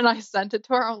somewhere, and I sent it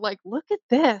to her. I was like, "Look at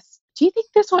this. Do you think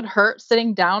this would hurt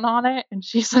sitting down on it?" And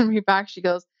she sent me back. She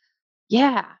goes,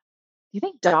 "Yeah. Do you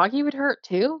think doggy would hurt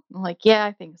too?" I'm like, "Yeah,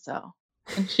 I think so."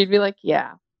 And she'd be like,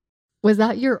 "Yeah." Was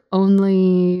that your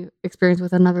only experience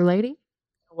with another lady?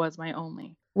 It was my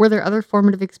only. Were there other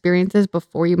formative experiences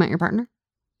before you met your partner?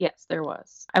 Yes, there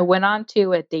was. I went on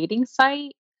to a dating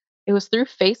site. It was through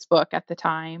Facebook at the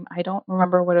time. I don't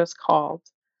remember what it was called,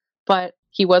 but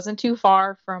he wasn't too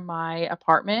far from my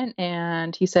apartment.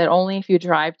 And he said, only if you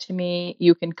drive to me,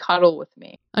 you can cuddle with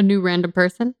me. A new random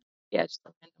person? Yeah, just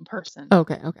a random person.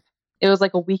 Okay. It was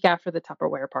like a week after the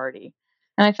Tupperware party.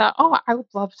 And I thought, oh, I would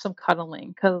love some cuddling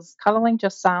because cuddling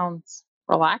just sounds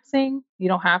relaxing. You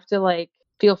don't have to like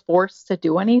feel forced to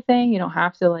do anything. You don't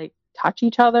have to like touch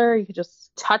each other. You could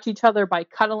just touch each other by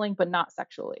cuddling, but not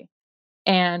sexually.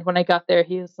 And when I got there,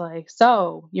 he was like,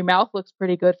 so your mouth looks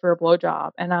pretty good for a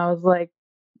blowjob. And I was like,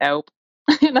 nope.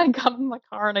 And I got in my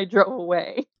car and I drove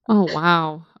away. Oh,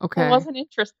 wow. I Okay. wasn't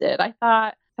interested. I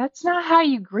thought, that's not how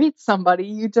you greet somebody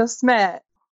you just met,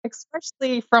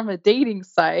 especially from a dating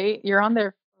site. You're on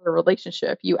there for a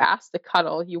relationship. You asked to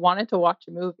cuddle. You wanted to watch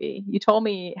a movie. You told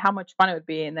me how much fun it would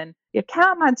be. And then you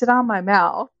commented on my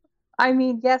mouth. I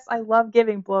mean, yes, I love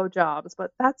giving blowjobs,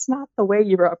 but that's not the way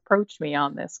you approached me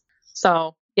on this.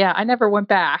 So, yeah, I never went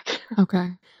back. Okay.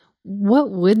 What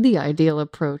would the ideal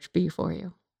approach be for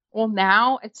you? Well,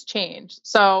 now it's changed.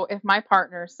 So if my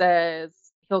partner says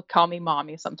he'll call me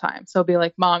mommy sometimes, he'll be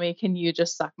like, Mommy, can you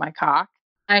just suck my cock?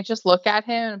 And I just look at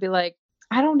him and be like,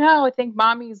 I don't know. I think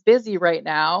mommy's busy right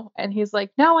now. And he's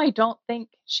like, No, I don't think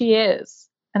she is.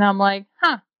 And I'm like,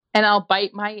 huh. And I'll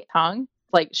bite my tongue,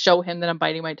 like show him that I'm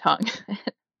biting my tongue.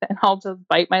 And I'll just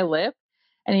bite my lip.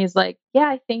 And he's like, "Yeah,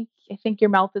 I think your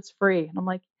mouth is free." And I'm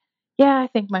like, "Yeah, I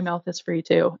think my mouth is free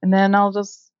too." And then I'll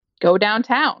just go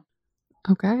downtown.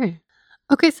 Okay.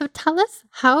 Okay, so tell us,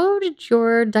 how did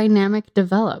your dynamic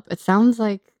develop? It sounds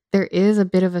like there is a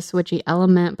bit of a switchy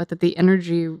element, but that the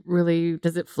energy really,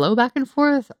 does it flow back and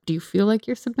forth? Do you feel like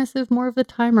you're submissive more of the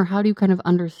time, or how do you kind of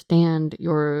understand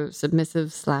your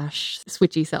submissive slash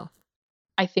switchy self?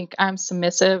 I think I'm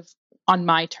submissive on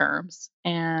my terms.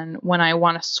 And when I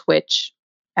want to switch,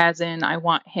 as in I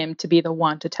want him to be the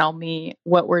one to tell me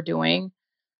what we're doing,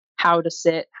 how to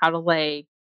sit, how to lay,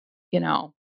 you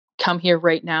know, come here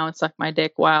right now and suck my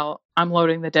dick while I'm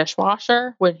loading the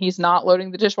dishwasher. When he's not loading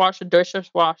the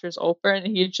dishwasher's open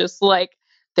and he's just like,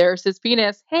 there's his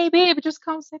penis. Hey, babe, just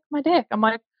come suck my dick. I'm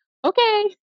like,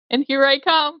 okay. And here I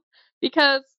come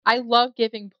because I love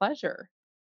giving pleasure.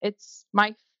 It's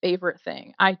my favorite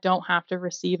thing. I don't have to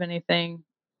receive anything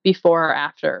before or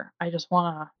after. I just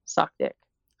want to suck dick.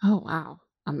 Oh, wow.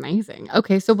 Amazing.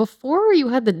 Okay, so before you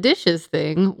had the dishes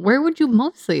thing, where would you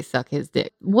mostly suck his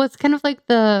dick? What's kind of like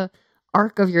the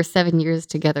arc of your 7 years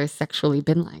together sexually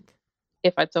been like?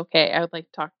 If it's okay, I would like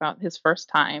to talk about his first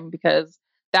time because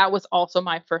that was also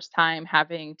my first time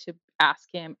having to ask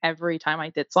him every time I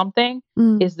did something,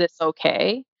 Mm, "Is this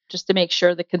okay?" Just to make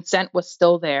sure the consent was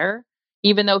still there,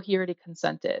 even though he already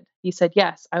consented. He said,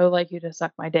 "Yes, I would like you to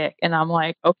suck my dick." And I'm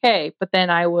like, "Okay." But then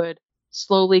I would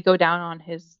slowly go down on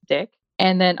his dick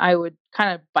and then I would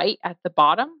kind of bite at the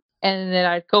bottom. And then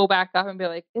I'd go back up and be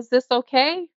like, "Is this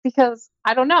okay?" Because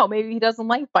I don't know. Maybe he doesn't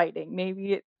like biting.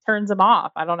 Maybe it turns him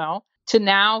off. I don't know. To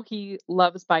now, he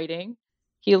loves biting.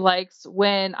 He likes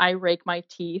when I rake my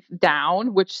teeth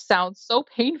down, which sounds so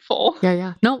painful. yeah,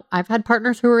 yeah. No, I've had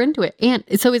partners who are into it. And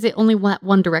so is it only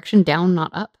one direction, down,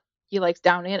 not up? He likes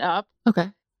down and up. Okay.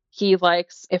 He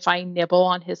likes if I nibble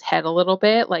on his head a little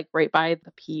bit, like right by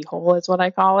the pee hole is what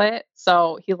I call it.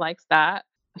 So he likes that.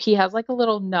 He has like a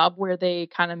little nub where they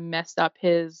kind of messed up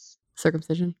his.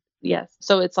 Circumcision. Yes.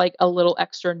 So it's like a little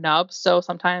extra nub. So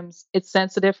sometimes it's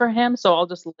sensitive for him. So I'll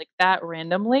just lick that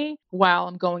randomly while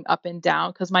I'm going up and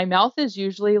down because my mouth is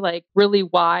usually like really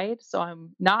wide. So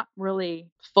I'm not really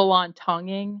full on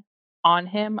tonguing on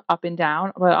him up and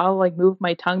down, but I'll like move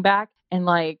my tongue back and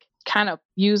like kind of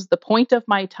use the point of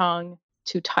my tongue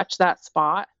to touch that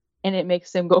spot. And it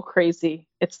makes him go crazy.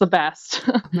 It's the best.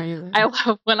 I Amazing.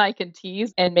 love when I can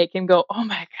tease and make him go, "Oh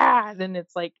my God." And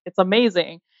it's like, it's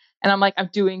amazing. And I'm like, I'm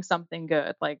doing something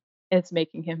good. Like it's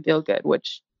making him feel good,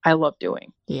 which I love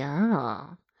doing. Yeah.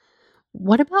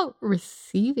 What about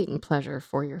receiving pleasure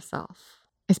for yourself,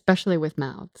 especially with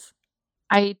mouths?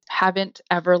 I haven't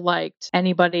ever liked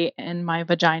anybody in my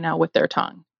vagina with their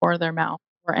tongue or their mouth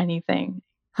or anything.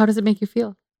 How does it make you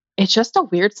feel? It's just a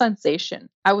weird sensation.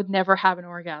 I would never have an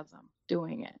orgasm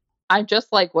doing it. I'm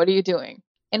just like, what are you doing?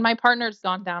 And my partner's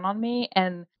gone down on me,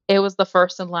 and it was the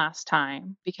first and last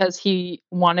time because he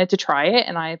wanted to try it.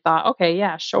 And I thought, okay,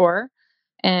 yeah, sure.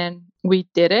 And we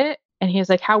did it. And he was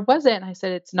like, "How was it?" And I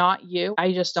said, "It's not you.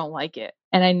 I just don't like it."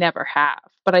 And I never have.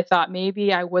 But I thought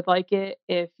maybe I would like it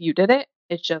if you did it.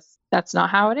 It's just, that's not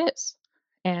how it is.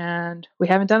 And we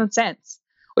haven't done it since,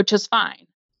 which is fine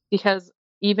because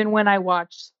even when I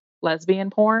watch lesbian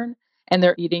porn and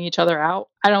they're eating each other out,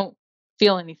 I don't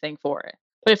feel anything for it.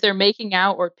 But if they're making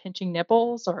out or pinching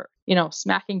nipples or,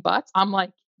 smacking butts, I'm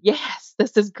like, yes,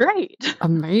 this is great.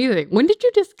 Amazing. When did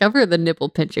you discover the nipple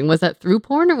pinching? Was that through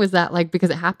porn, or was that like because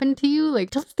it happened to you? Like,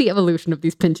 tell us the evolution of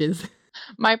these pinches.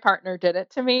 My partner did it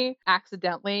to me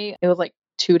accidentally. It was like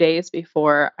 2 days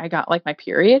before I got like my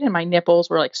period and my nipples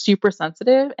were like super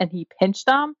sensitive and he pinched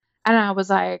them and I was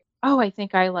like, "Oh, I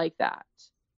think I like that."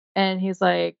 And he's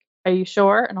like, "Are you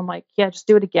sure?" And I'm like, "Yeah, just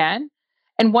do it again."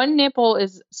 And one nipple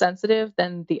is sensitive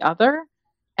than the other.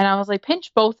 And I was like,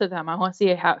 "Pinch both of them. I want to see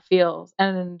how it feels."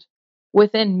 And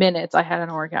within minutes I had an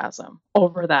orgasm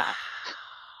over that.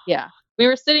 Yeah. We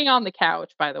were sitting on the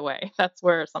couch, by the way. That's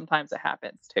where sometimes it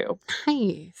happens too.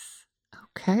 Nice.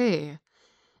 Okay.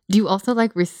 Do you also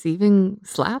like receiving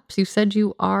slaps? You said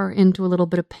you are into a little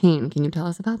bit of pain. Can you tell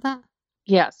us about that?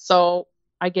 Yeah, so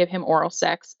I give him oral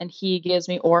sex and he gives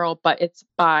me oral, but it's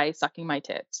by sucking my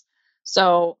tits.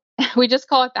 So we just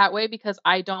call it that way because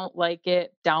I don't like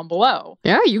it down below.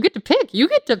 Yeah, you get to pick. You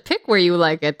get to pick where you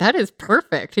like it. That is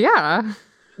perfect. Yeah.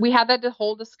 We had that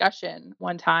whole discussion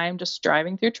one time just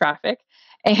driving through traffic.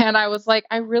 And I was like,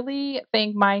 I really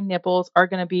think my nipples are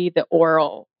going to be the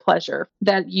oral pleasure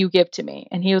that you give to me.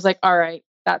 And he was like, all right,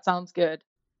 that sounds good.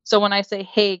 So when I say,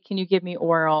 hey, can you give me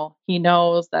oral? He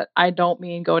knows that I don't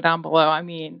mean go down below. I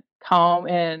mean, come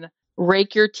in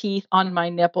rake your teeth on my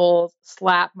nipples,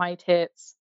 slap my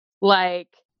tits. Like,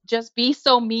 just be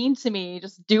so mean to me.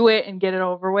 Just do it and get it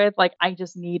over with. Like, I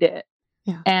just need it.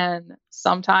 Yeah. And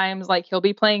sometimes, like, he'll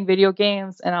be playing video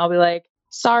games and I'll be like,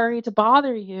 sorry to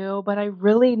bother you, but I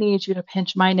really need you to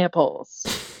pinch my nipples.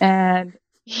 And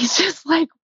he's just like,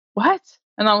 what?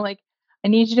 And I'm like, I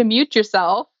need you to mute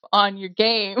yourself on your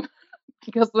game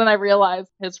because then I realized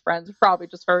his friends probably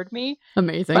just heard me. But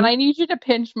Amazing. I need you to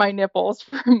pinch my nipples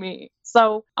for me.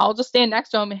 So I'll just stand next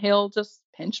to him and he'll just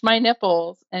pinch my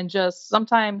nipples and just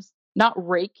sometimes not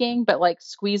raking, but like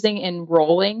squeezing and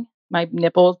rolling my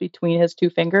nipples between his two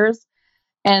fingers.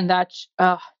 And that's,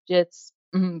 it's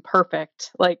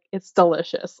perfect. Like, it's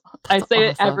delicious. I That's say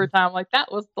it every awesome. time, like,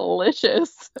 that was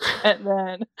delicious. And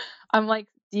then I'm like,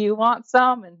 do you want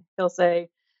some? And he'll say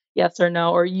yes or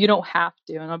no, or you don't have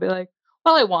to. And I'll be like,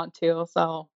 well, I want to.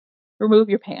 So remove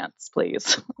your pants,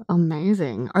 please.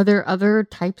 Amazing. Are there other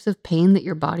types of pain that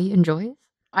your body enjoys?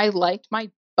 I liked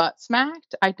my butt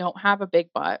smacked. I don't have a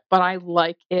big butt, but I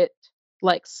like it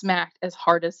like smacked as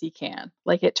hard as he can.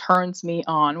 Like, it turns me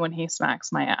on when he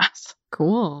smacks my ass.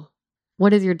 Cool.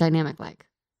 What is your dynamic like?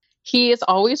 He is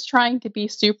always trying to be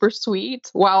super sweet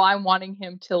while I'm wanting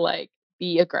him to like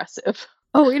be aggressive.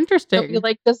 Oh, He'll be interesting.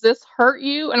 like, "Does this hurt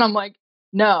you?" And I'm like,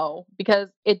 "No,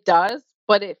 because it does,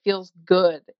 but it feels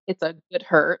good. It's a good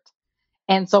hurt."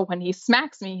 And so when he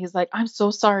smacks me, he's like, "I'm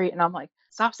so sorry." And I'm like,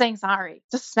 "Stop saying sorry.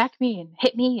 Just smack me and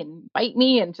hit me and bite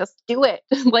me and just do it."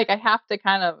 Like, I have to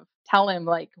kind of tell him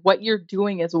like, "What you're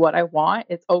doing is what I want.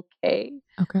 It's okay.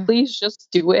 Okay. Please just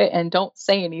do it and don't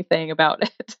say anything about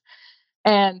it."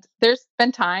 And there's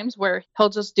been times where he'll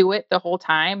just do it the whole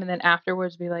time and then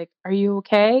afterwards be like, "Are you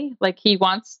okay?" Like, he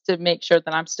wants to make sure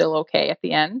that I'm still okay at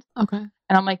the end. Okay. And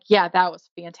I'm like, "Yeah, that was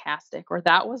fantastic," or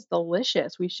 "That was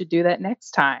delicious. We should do that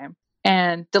next time."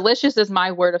 And delicious is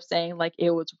my word of saying, like,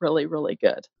 it was really, really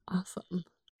good. Awesome.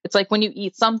 It's like when you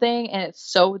eat something and it's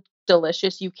so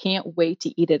delicious, you can't wait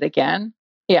to eat it again.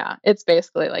 Yeah, it's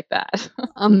basically like that.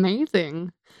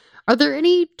 Amazing. Are there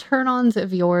any turn-ons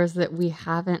of yours that we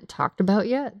haven't talked about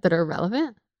yet that are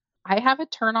relevant? I have a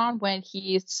turn on when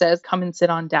he says, "Come and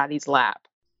sit on daddy's lap."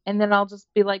 And then I'll just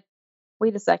be like,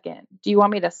 "Wait a second. Do you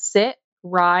want me to sit,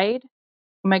 ride?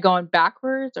 Am I going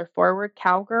backwards or forward,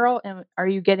 cowgirl? And are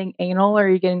you getting anal or are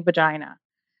you getting vagina?"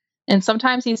 And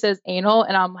sometimes he says anal,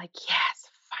 and I'm like,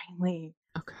 "Yes, finally."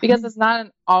 Because Okay. it's not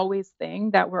an always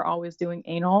thing that we're always doing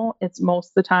anal. It's most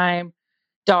of the time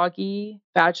doggy,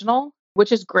 vaginal,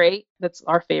 which is great. That's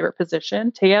our favorite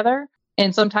position together.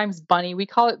 And sometimes bunny. We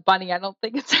call it bunny. I don't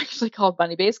think it's actually called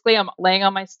bunny. Basically, I'm laying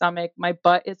on my stomach. My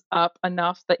butt is up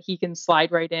enough that he can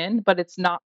slide right in, but it's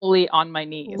not fully on my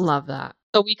knees. Love that.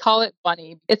 So we call it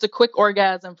bunny. It's a quick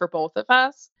orgasm for both of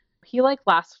us. He like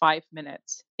lasts 5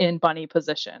 minutes in bunny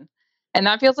position. And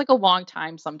that feels like a long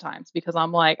time sometimes because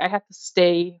I'm like, I have to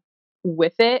stay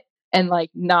with it and like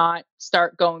not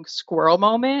start going squirrel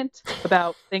moment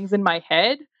about things in my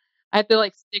head. I have to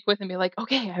like stick with and be like,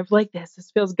 okay, I've like this.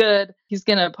 This feels good. He's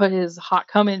gonna put his hot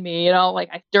cum in me, like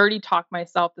I dirty talk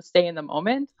myself to stay in the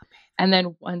moment. And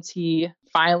then once he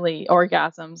finally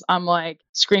orgasms, I'm like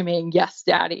screaming, "Yes,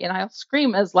 daddy." And I'll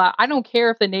scream as loud. I don't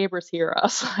care if the neighbors hear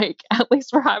us. Like, at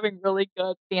least we're having really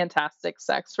good, fantastic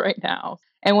sex right now.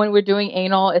 And when we're doing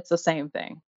anal, it's the same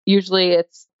thing. Usually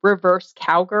it's reverse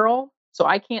cowgirl. So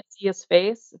I can't see his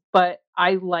face, but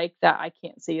I like that I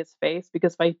can't see his face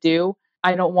because if I do,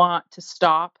 I don't want to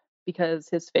stop because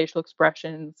his facial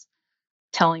expressions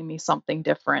telling me something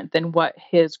different than what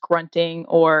his grunting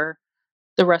or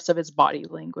the rest of his body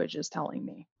language is telling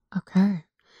me. Okay.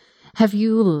 Have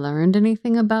you learned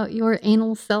anything about your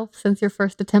anal self since your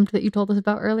first attempt that you told us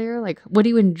about earlier? Like, what do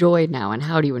you enjoy now and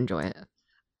how do you enjoy it?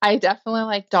 I definitely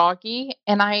like doggy,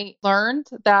 and I learned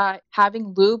that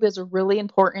having lube is a really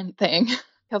important thing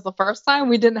because the first time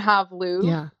we didn't have lube.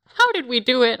 Yeah. How did we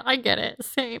do it? I get it.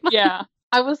 Same. Yeah.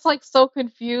 I was like so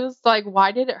confused, like,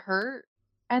 why did it hurt?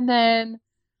 And then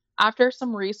after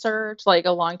some research, like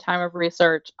a long time of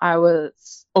research, I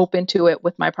was open to it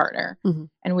with my partner. Mhm.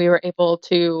 And we were able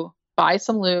to buy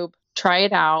some lube, try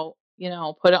it out,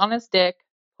 put it on his dick,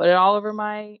 put it all over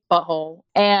my butthole.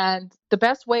 And the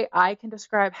best way I can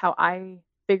describe how I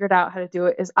figured out how to do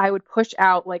it is I would push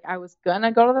out like I was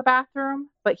gonna go to the bathroom,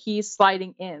 but he's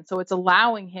sliding in. So it's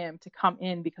allowing him to come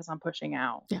in because I'm pushing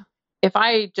out. Yeah. If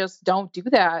I just don't do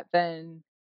that, then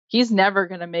he's never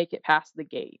going to make it past the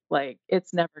gate. Like,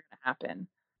 it's never going to happen.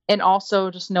 And also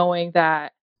just knowing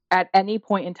that at any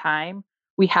point in time,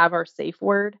 we have our safe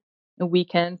word and we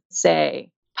can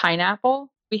say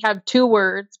pineapple. We have two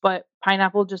words, but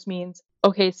pineapple just means,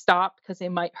 okay, stop because it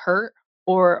might hurt,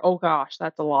 or oh gosh,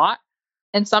 that's a lot.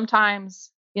 And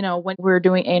sometimes when we're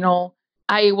doing anal,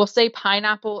 I will say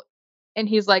pineapple and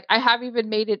he's like, I haven't even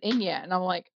made it in yet. And I'm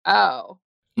like, oh,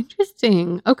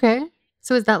 Interesting. Okay.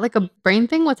 So is that like a brain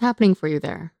thing? What's happening for you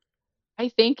there? I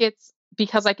think it's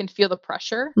because I can feel the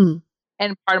pressure Hmm.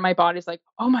 and part of my body's like,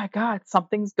 oh my God,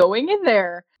 something's going in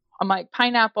there. I'm like,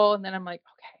 pineapple. And then I'm like,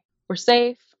 okay, we're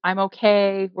safe. I'm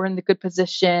okay. We're in the good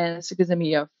position. This is going to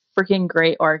be a freaking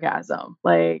great orgasm,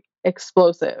 like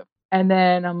explosive. And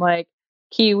then I'm like,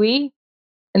 kiwi.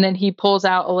 And then he pulls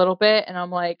out a little bit and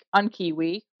I'm like,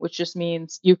 unkiwi, which just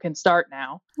means you can start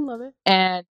now. I love it.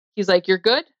 And he's like, you're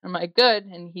good? I'm like, good.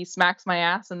 And he smacks my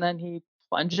ass and then he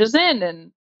plunges in.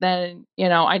 And then,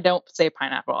 I don't say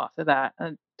pineapple after that.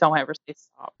 And don't ever say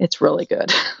stop. It's really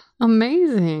good.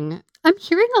 Amazing. I'm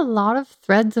hearing a lot of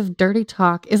threads of dirty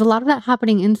talk. Is a lot of that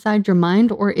happening inside your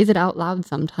mind or is it out loud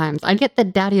sometimes? I get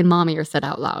that daddy and mommy are said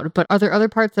out loud, but are there other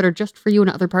parts that are just for you and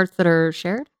other parts that are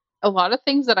shared? A lot of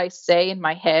things that I say in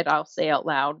my head, I'll say out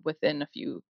loud within a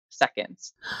few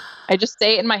seconds. I just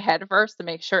say it in my head first to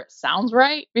make sure it sounds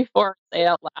right before I say it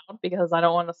out loud because I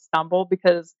don't want to stumble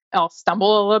because I'll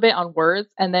stumble a little bit on words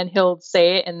and then he'll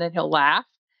say it and then he'll laugh.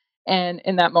 And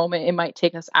in that moment, it might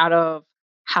take us out of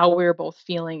how we're both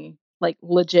feeling like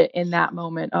legit in that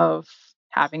moment of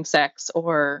having sex.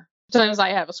 Or sometimes I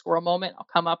have a squirrel moment. I'll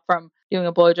come up from doing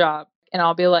a blowjob and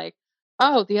I'll be like,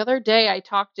 oh, the other day I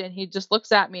talked and he just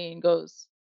looks at me and goes,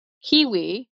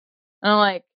 kiwi. And I'm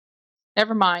like,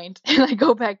 never mind. And I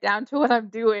go back down to what I'm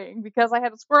doing because I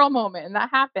had a squirrel moment and that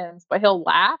happens, but he'll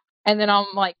laugh. And then I'm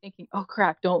like thinking, oh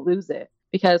crap, don't lose it.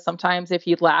 Because sometimes if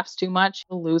he laughs too much,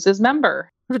 he'll lose his member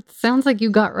It sounds like you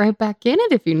got right back in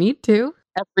it if you need to.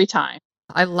 every time.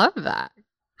 I love that.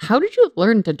 How did you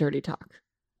learn to dirty talk?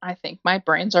 I think my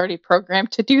brain's already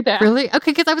programmed to do that. Really?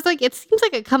 Okay, because I was like, it seems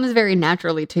like it comes very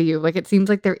naturally to you. Like, it seems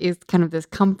like there is kind of this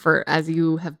comfort as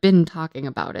you have been talking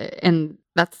about it. And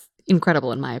that's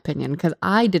incredible, in my opinion, because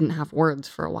I didn't have words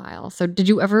for a while. So, did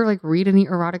you ever like read any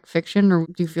erotic fiction, or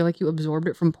do you feel like you absorbed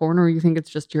it from porn, or you think it's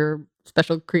just your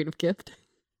special creative gift?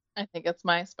 I think it's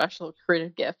my special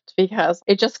creative gift because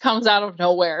it just comes out of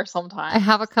nowhere I sometimes.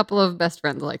 have a couple of best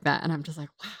friends like that, and I'm just like,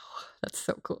 wow, that's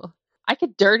so cool. I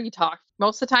could dirty talk.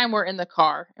 Most of the time we're in the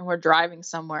car and we're driving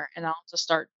somewhere and I'll just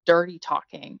start dirty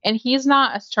talking. And he's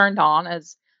not as turned on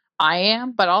as I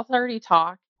am, but I'll dirty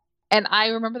talk. And I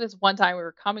remember this one time we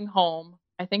were coming home.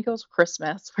 I think it was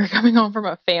Christmas. We were coming home from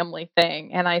a family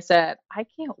thing. And I said, I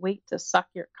can't wait to suck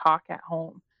your cock at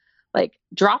home. Like,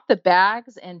 drop the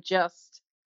bags and just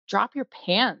drop your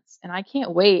pants. And I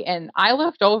can't wait. And I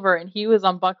looked over and he was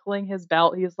unbuckling his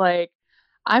belt. He was like,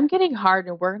 I'm getting hard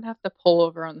and we're gonna have to pull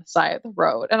over on the side of the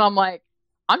road. And I'm like,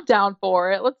 I'm down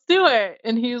for it. Let's do it.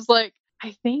 And he was like,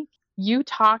 I think you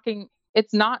talking,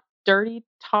 it's not dirty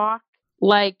talk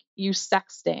like you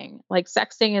sexting. Like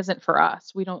sexting isn't for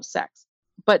us. We don't sex.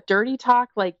 But dirty talk,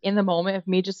 like in the moment of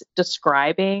me just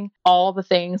describing all the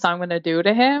things I'm gonna do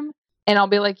to him. And I'll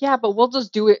be like, yeah, but we'll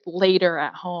just do it later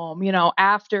at home,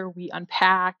 after we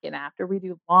unpack and after we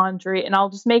do laundry. And I'll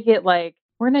just make it like,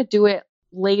 we're gonna do it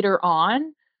later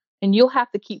on and you'll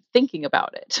have to keep thinking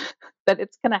about it that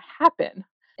it's going to happen.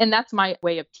 And that's my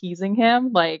way of teasing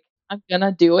him. Like, I'm going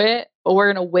to do it, but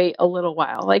we're going to wait a little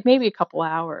while, like maybe a couple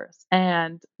hours.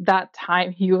 And that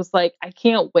time he was like, I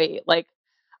can't wait. Like,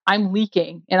 I'm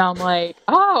leaking. And I'm like,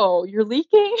 oh, you're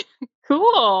leaking?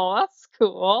 Cool. That's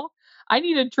cool. I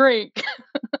need a drink.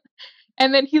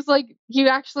 And then he's like, you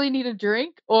actually need a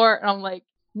drink? And I'm like,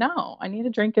 no, I need a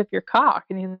drink of your cock.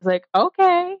 And he's like,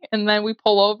 okay. And then we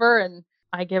pull over and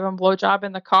I give him a blowjob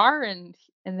in the car. And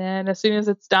then as soon as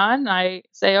it's done, I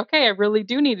say, okay, I really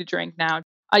do need a drink now.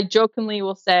 I jokingly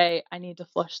will say, I need to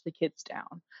flush the kids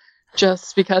down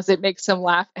just because it makes him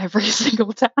laugh every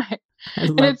single time. I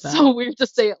And love it's that. so weird to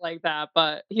say it like that.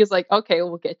 But he's like, okay,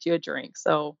 we'll get you a drink.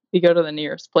 So we go to the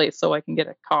nearest place so I can get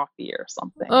a coffee or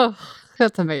something. Oh,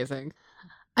 that's amazing.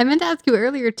 I meant to ask you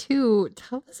earlier too.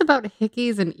 Tell us about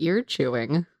hickeys and ear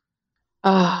chewing.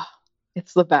 Ah,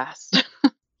 it's the best.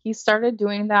 He started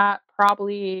doing that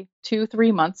probably 2,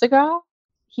 3 months ago.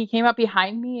 He came up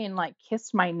behind me and like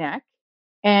kissed my neck.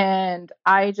 And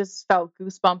I just felt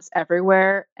goosebumps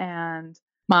everywhere. And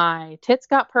my tits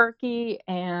got perky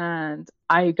and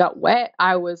I got wet.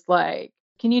 I was like,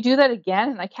 can you do that again?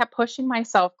 And I kept pushing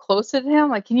myself closer to him.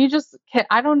 Like,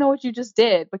 I don't know what you just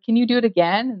did, but can you do it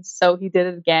again? And so he did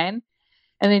it again.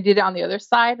 And they did it on the other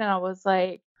side. And I was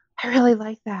like, I really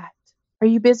like that. Are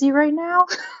you busy right now?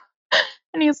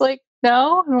 And he's like,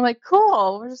 no. And I'm like,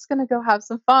 cool. We're just going to go have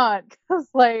some fun. Because,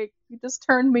 like, you just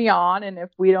turned me on. And if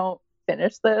we don't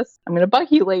finish this, I'm going to bug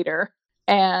you later.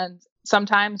 And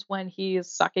Sometimes when he's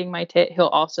sucking my tit, he'll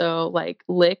also like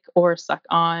lick or suck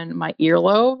on my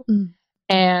earlobe Mm.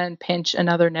 and pinch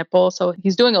another nipple. So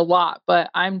he's doing a lot, but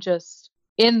I'm just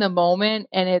in the moment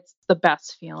and it's the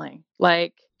best feeling.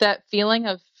 Like that feeling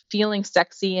of feeling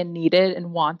sexy and needed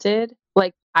and wanted,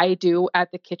 like I do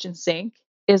at the kitchen sink,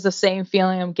 is the same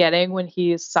feeling I'm getting when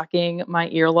he's sucking my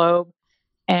earlobe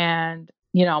and,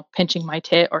 pinching my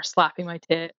tit or slapping my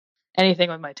tit. Anything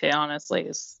with my tit, honestly,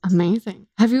 is Amazing.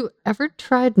 Have you ever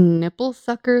tried nipple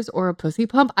suckers or a pussy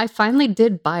pump? I finally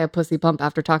did buy a pussy pump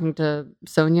after talking to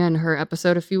Sonia in her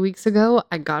episode a few weeks ago.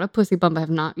 I got a pussy pump. I have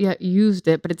not yet used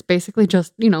it, but it's basically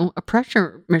just, a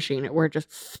pressure machine where it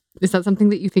just, is that something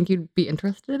that you think you'd be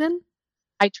interested in?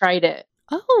 I tried it.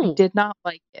 I Oh. did not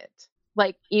like it.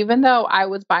 Like, even though I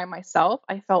was by myself,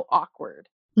 I felt awkward.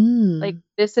 Like, Mm.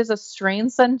 this is a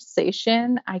strange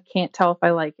sensation. I can't tell if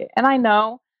I like it. And I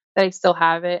know that I still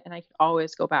have it and I could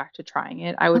always go back to trying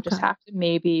it. I would just Okay. have to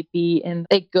maybe be in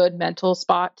a good mental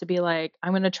spot to be like,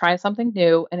 I'm going to try something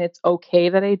new and it's okay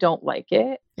that I don't like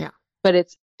it, Yeah. but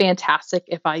it's fantastic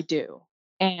if I do.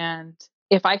 And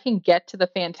if I can get to the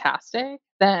fantastic,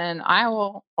 then I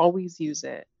will always use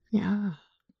it. Yeah.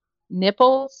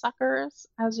 Nipple suckers,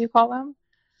 as you call them.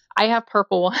 I have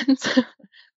purple ones.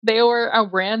 They were a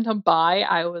random buy.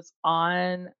 I was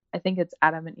on, I think it's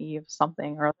Adam and Eve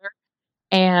something or other.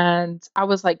 And I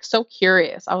was like so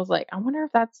curious. I was like, I wonder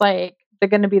if that's like they're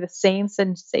going to be the same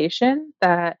sensation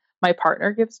that my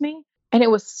partner gives me. And it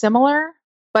was similar,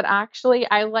 but actually,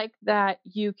 I like that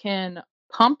you can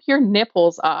pump your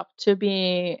nipples up to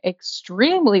being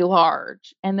extremely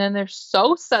large. And then they're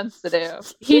so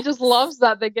sensitive. He just Yes. loves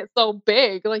that they get so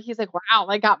big. Like, he's like, wow,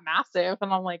 they got massive.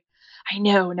 And I'm like, I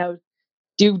know, no,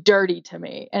 do dirty to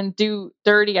me. And do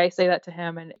dirty, I say that to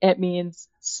him, and it means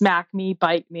smack me,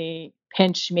 bite me,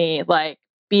 pinch me, like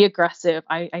be aggressive.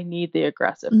 I need the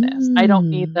aggressiveness. I don't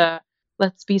need Mm. the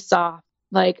let's be soft.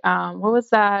 Like, what was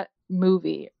that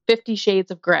movie? 50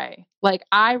 Shades of Grey. Like,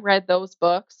 I read those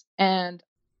books and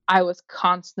I was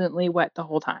constantly wet the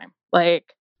whole time.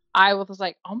 Like, I was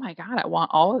like, oh my God, I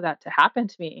want all of that to happen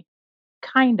to me.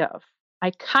 Kind of.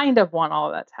 I kind of want all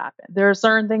of that to happen. There are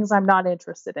certain things I'm not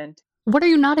interested in. What are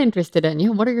you not interested in? Yeah,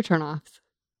 what are your turnoffs?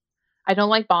 I don't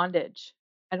like bondage.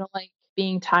 I don't like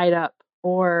being tied up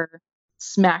or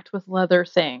smacked with leather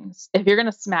things. If you're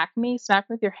gonna smack me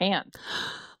with your hand.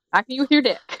 Smack me with your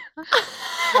dick.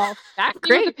 Smack me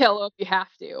with a Great. pillow if you have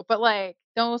to, but, like,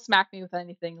 don't smack me with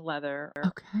anything leather or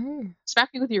Okay.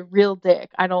 smack me with your real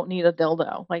dick. I don't need a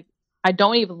dildo. Like, I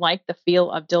don't even like the feel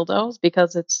of dildos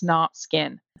because it's not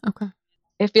skin. Okay.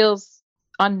 It feels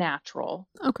unnatural.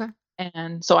 Okay.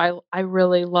 And so I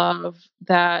really love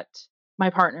that my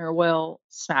partner will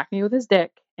smack me with his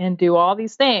dick and do all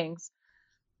these things,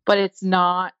 but it's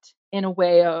not in a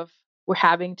way of we're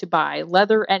having to buy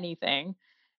leather anything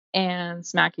and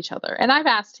smack each other. And I've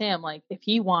asked him like if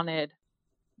he wanted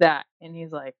that and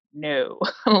he's like, "No."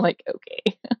 I'm like,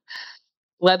 "Okay."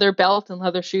 Leather belt and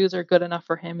leather shoes are good enough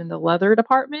for him in the leather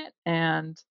department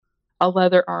and a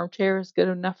leather armchair is good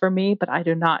enough for me, but I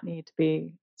do not need to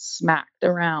be smacked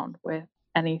around with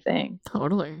anything.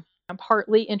 Totally. I'm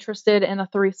partly interested in a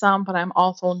threesome, but I'm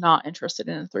also not interested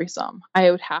in a threesome.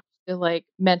 I would have to like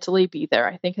mentally be there.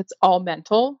 I think it's all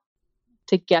mental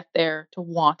to get there to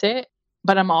want it,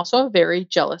 but I'm also a very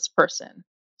jealous person.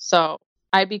 So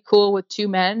I'd be cool with two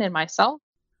men and myself.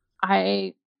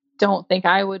 I don't think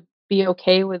I would be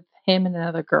okay with him and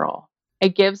another girl.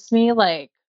 It gives me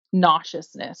like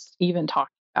nauseousness even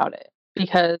talking about it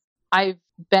because I've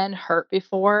been hurt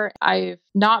before. I've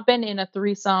not been in a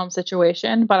threesome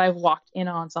situation, but I've walked in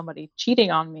on somebody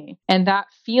cheating on me. And that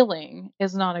feeling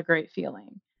is not a great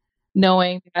feeling,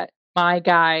 knowing that my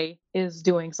guy is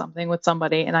doing something with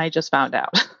somebody and I just found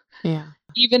out. Yeah.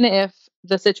 Even if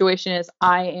the situation is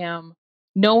I am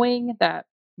knowing that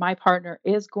my partner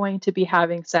is going to be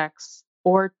having sex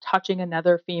or touching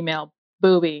another female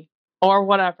boobie or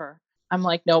whatever, I'm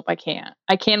like, nope, I can't.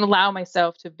 I can't allow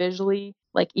myself to visually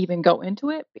like even go into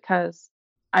it because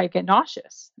I get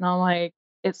nauseous. And I'm like,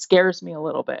 it scares me a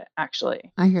little bit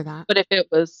actually. I hear that. But if it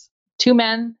was two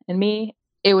men and me,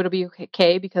 it would be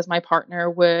okay because my partner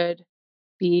would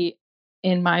be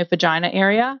in my vagina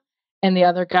area, and the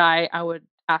other guy, I would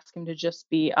ask him to just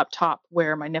be up top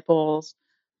where my nipples,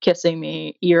 kissing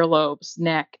me, earlobes,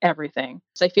 neck, everything.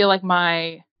 So I feel like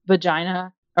my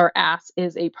vagina or ass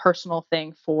is a personal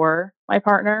thing for my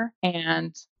partner,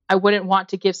 and I wouldn't want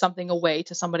to give something away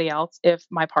to somebody else if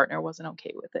my partner wasn't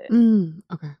okay with it.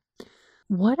 Okay.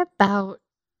 What about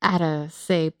at a,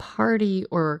 say, party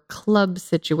or club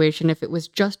situation, if it was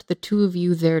just the two of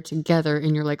you there together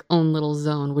in your like own little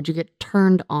zone, would you get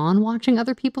turned on watching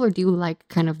other people, or do you like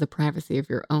kind of the privacy of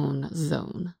your own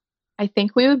zone? I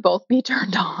think we would both be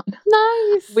turned on.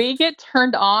 Nice. We get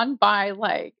turned on by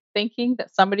like thinking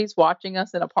that somebody's watching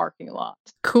us in a parking lot.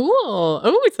 Cool.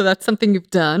 Oh, so that's something you've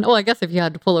done. Oh, I guess if you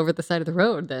had to pull over the side of the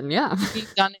road, then yeah.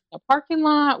 We've done it in a parking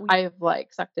lot. I've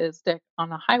like sucked his dick on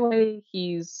the highway.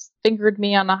 He's fingered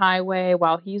me on the highway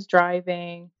while he's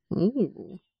driving.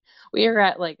 Ooh. We were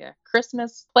at like a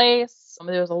Christmas place.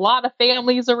 There was a lot of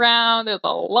families around. There's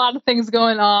a lot of things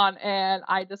going on. And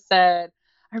I just said,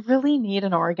 I really need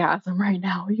an orgasm right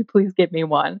now. Will you please give me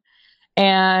one?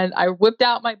 And I whipped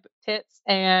out my tits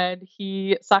and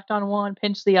he sucked on one,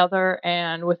 pinched the other.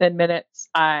 And within minutes,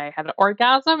 I had an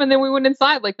orgasm. And then we went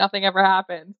inside like nothing ever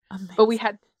happened. But we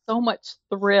had so much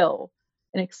thrill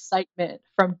and excitement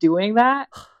from doing that.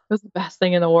 It was the best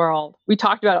thing in the world. We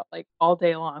talked about it like all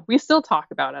day long. We still talk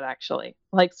about it actually.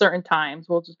 Like certain times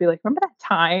we'll just be like, remember that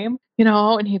time?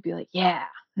 And he'd be like, yeah,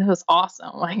 it was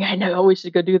awesome. Like, I know we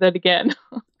should go do that again.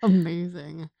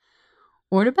 Amazing.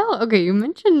 What about, okay, you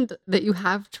mentioned that you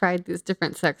have tried these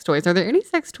different sex toys. Are there any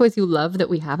sex toys you love that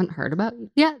we haven't heard about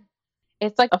yet?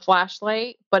 It's like a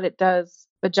flashlight, but it does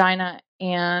vagina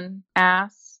and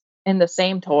ass in the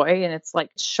same toy and it's like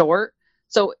short.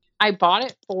 So I bought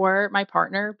it for my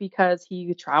partner because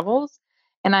he travels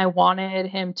and I wanted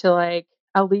him to like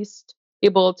at least be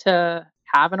able to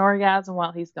have an orgasm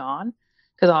while he's gone.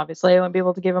 Because obviously I wouldn't be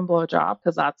able to give him blowjob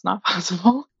because that's not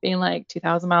possible being like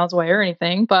 2,000 miles away or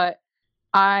anything. But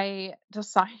I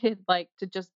decided like to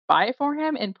just buy it for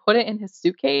him and put it in his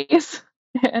suitcase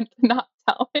and not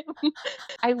tell him.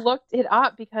 I looked it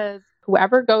up because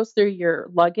whoever goes through your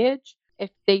luggage, if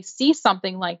they see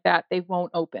something like that, they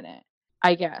won't open it,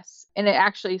 I guess. And it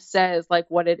actually says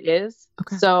like what it is.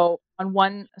 Okay. So on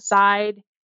one side,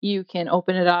 you can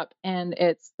open it up and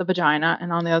it's the vagina,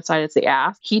 and on the other side, it's the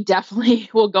ass. He definitely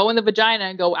will go in the vagina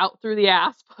and go out through the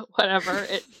ass, but whatever.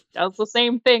 It does the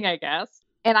same thing, I guess.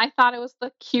 And I thought it was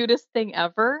the cutest thing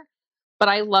ever, but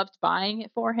I loved buying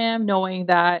it for him, knowing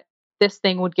that this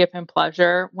thing would give him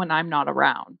pleasure when I'm not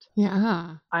around.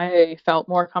 Yeah. I felt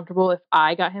more comfortable if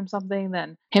I got him something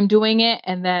than him doing it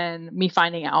and then me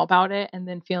finding out about it and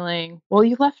then feeling, well,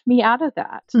 you left me out of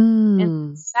that.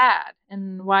 And it's sad.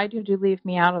 And why did you leave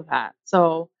me out of that?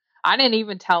 So I didn't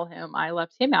even tell him. I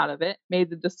left him out of it,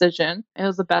 made the decision. It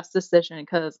was the best decision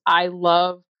because I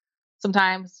love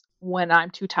sometimes when I'm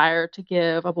too tired to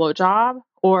give a blowjob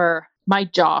or my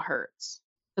jaw hurts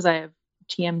because I have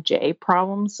TMJ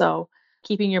problems. So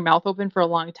keeping your mouth open for a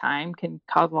long time can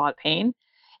cause a lot of pain.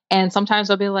 And sometimes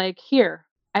I'll be like, here,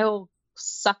 I will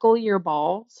suckle your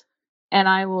balls and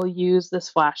I will use this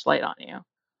flashlight on you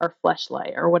or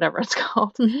fleshlight or whatever it's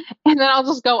called. Mhm. And then I'll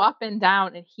just go up and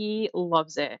down and he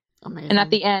loves it. Amazing. And at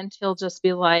the end, he'll just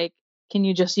be like, can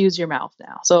you just use your mouth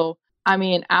now? So, I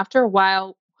mean, after a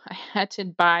while, I had to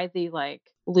buy the like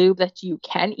lube that you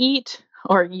can eat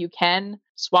or you can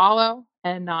swallow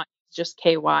and not just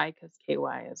KY because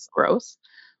KY is gross.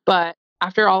 But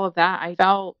after all of that, I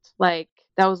felt like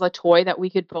that was a toy that we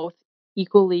could both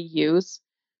equally use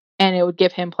and it would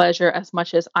give him pleasure as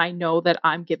much as I know that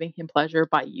I'm giving him pleasure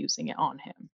by using it on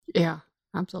him. Yeah,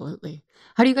 absolutely.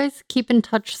 How do you guys keep in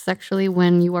touch sexually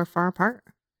when you are far apart?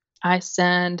 I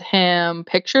send him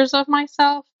pictures of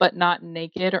myself, but not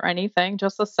naked or anything,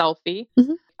 just a selfie.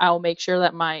 Mhm. I'll make sure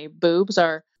that my boobs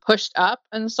are pushed up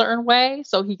in a certain way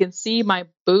so he can see my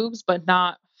boobs, but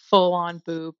not full on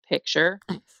boob picture.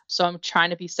 Nice. So I'm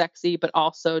trying to be sexy, but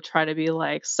also try to be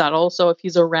like subtle. So if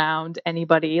he's around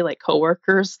anybody, like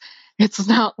coworkers, it's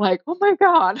not like, oh my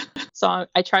God. So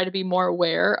I try to be more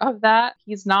aware of that.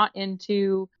 He's not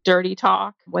into dirty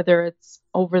talk, whether it's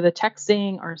over the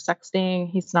texting or sexting.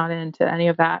 He's not into any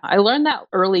of that. I learned that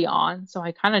early on. So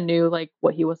I kind of knew like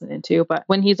what he wasn't into. But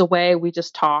when he's away, we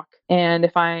just talk. And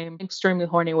if I'm extremely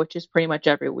horny, which is pretty much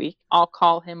every week, I'll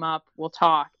call him up, we'll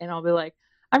talk, and I'll be like,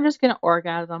 I'm just going to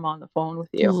orgasm on the phone with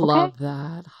you. Love Okay?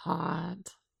 that. Hot.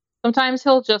 Sometimes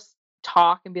he'll just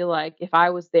talk and be like, if I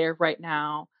was there right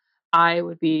now, I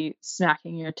would be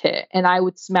smacking your tit. And I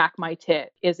would smack my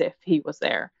tit as if he was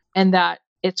there. And that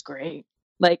it's great.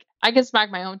 Like I can smack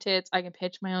my own tits, I can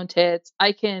pinch my own tits.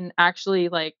 I can actually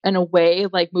like in a way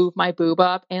like move my boob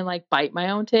up and like bite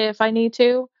my own tit if I need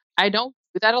to. I don't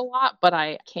do that a lot, but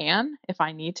I can if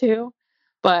I need to.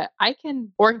 But I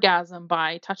can orgasm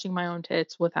by touching my own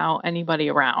tits without anybody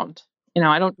around.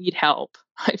 I don't need help.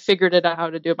 I figured it out how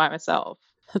to do it by myself.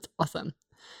 That's awesome.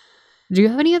 Do you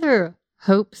have any other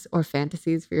hopes or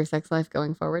fantasies for your sex life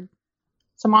going forward?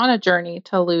 So I'm on a journey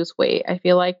to lose weight. I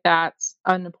feel like that's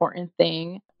an important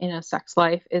thing in a sex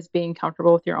life is being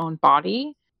comfortable with your own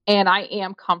body. And I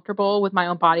am comfortable with my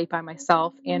own body by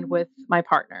myself and with my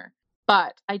partner.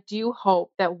 But I do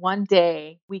hope that one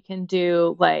day we can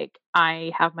do like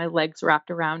I have my legs wrapped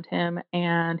around him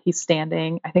and he's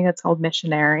standing. I think that's called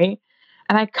missionary.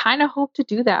 And I kind of hope to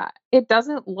do that. It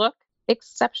doesn't look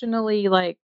exceptionally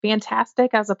like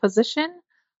fantastic as a position,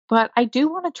 but I do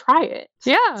want to try it.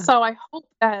 Yeah. So I hope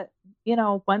that,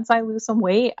 once I lose some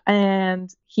weight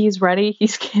and he's ready, he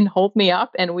can hold me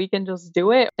up and we can just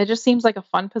do it. It just seems like a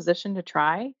fun position to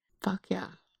try. Fuck yeah.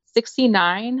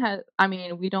 69 I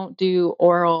mean, we don't do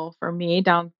oral for me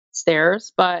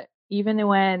downstairs, but even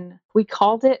when we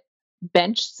called it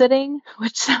bench sitting,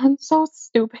 which sounds so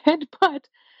stupid, but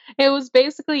it was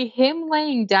basically him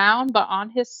laying down, but on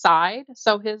his side.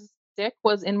 So his dick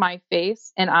was in my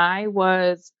face and I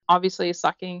was obviously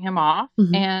sucking him off.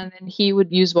 Mhm. And then he would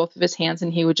use both of his hands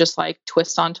and he would just like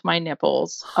twist onto my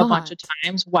nipples a bunch of Hot.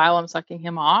 times while I'm sucking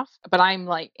him off. But I'm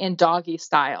like in doggy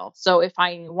style. So if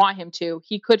I want him to,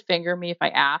 he could finger me if I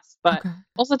ask. But Okay.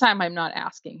 most of the time, I'm not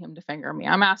asking him to finger me.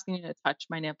 I'm asking him to touch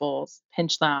my nipples,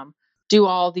 pinch them, do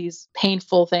all these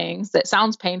painful things. That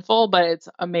sounds painful, but it's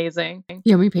amazing.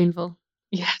 Yummy painful.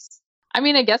 Yes. I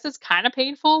mean, I guess it's kind of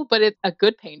painful, but it's a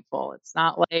good painful. It's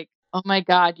not like, oh my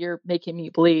God, you're making me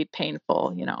bleed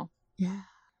painful, Yeah.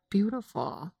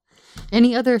 Beautiful.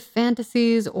 Any other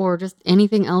fantasies or just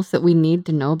anything else that we need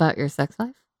to know about your sex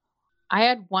life? I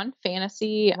had one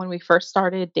fantasy when we first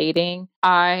started dating.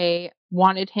 I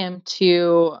wanted him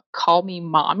to call me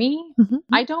mommy. Mhm.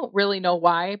 I don't really know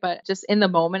why, but just in the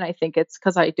moment, I think it's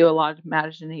because I do a lot of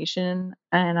imagination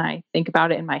and I think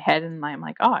about it in my head and I'm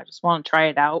like, oh, I just want to try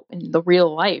it out in the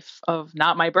real life of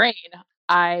not my brain.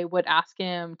 I would ask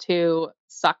him to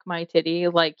suck my titty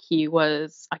like he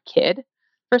was a kid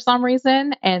for some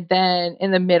reason. And then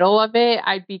in the middle of it,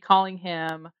 I'd be calling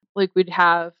him like we'd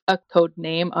have a code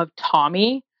name of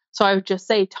Tommy. So I would just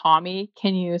say, Tommy,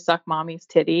 can you suck mommy's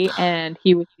titty? And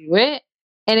he would do it.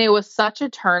 And it was such a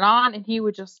turn on and he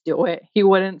would just do it. He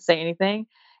wouldn't say anything.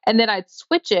 And then I'd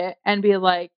switch it and be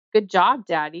like, good job,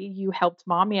 daddy. You helped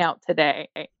mommy out today.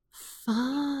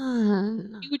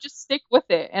 Fun. He would just stick with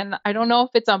it. And I don't know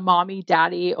if it's a mommy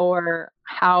daddy or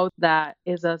how that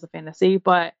is as a fantasy,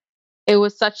 but it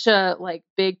was such a like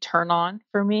big turn on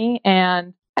for me.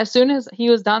 And as soon as he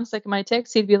was done sucking my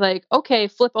ticks, he'd be like, okay,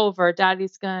 flip over.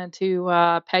 Daddy's going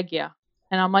to peg you.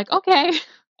 And I'm like, okay.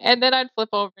 And then I'd flip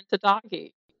over into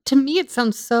doggy. To me, it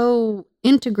sounds so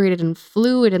integrated and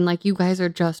fluid and like you guys are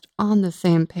just on the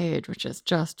same page, which is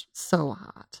just so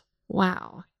hot.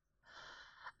 Wow.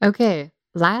 Okay.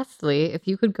 Lastly, if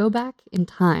you could go back in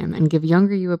time and give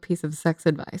younger you a piece of sex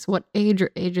advice, what age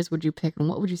or ages would you pick and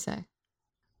what would you say?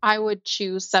 I would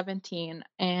choose 17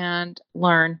 and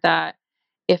learn that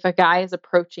if a guy is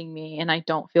approaching me and I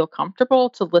don't feel comfortable,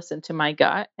 to listen to my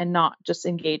gut and not just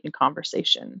engage in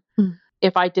conversation. Mm.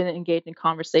 If I didn't engage in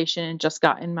conversation and just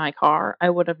got in my car, I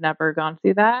would have never gone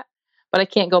through that. But I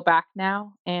can't go back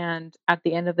now. And at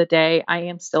the end of the day, I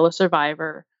am still a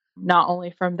survivor, not only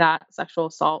from that sexual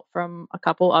assault, from a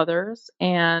couple others.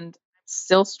 And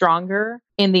still stronger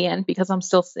in the end because I'm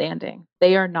still standing.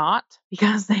 They are not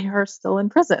because they are still in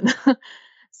prison.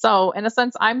 So, in a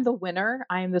sense, I'm the winner,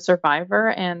 I am the survivor.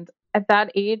 And at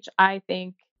that age, I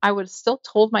think I would have still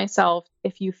told myself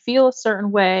if you feel a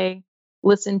certain way,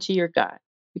 listen to your gut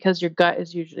because your gut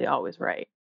is usually always right.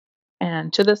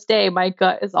 And to this day, my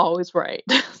gut is always right.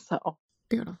 So,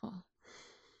 Beautiful.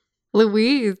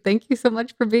 Louise, thank you so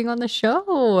much for being on the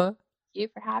show. thank you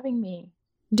for having me.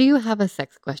 Do you have a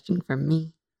sex question for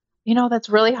me? That's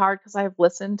really hard because I've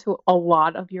listened to a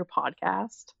lot of your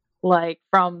podcast, like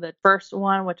from the first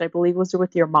one, which I believe was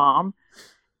with your mom.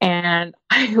 And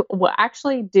I will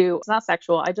actually do, it's not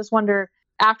sexual. I just wonder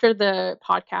after the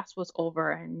podcast was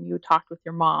over and you talked with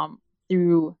your mom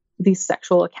through these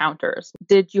sexual encounters,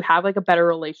 did you have like a better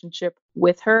relationship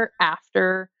with her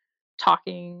after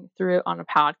talking through it on a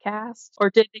podcast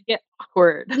or did it get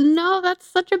awkward? No, that's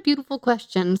such a beautiful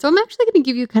question. So I'm actually going to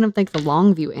give you kind of like the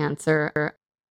long view answer.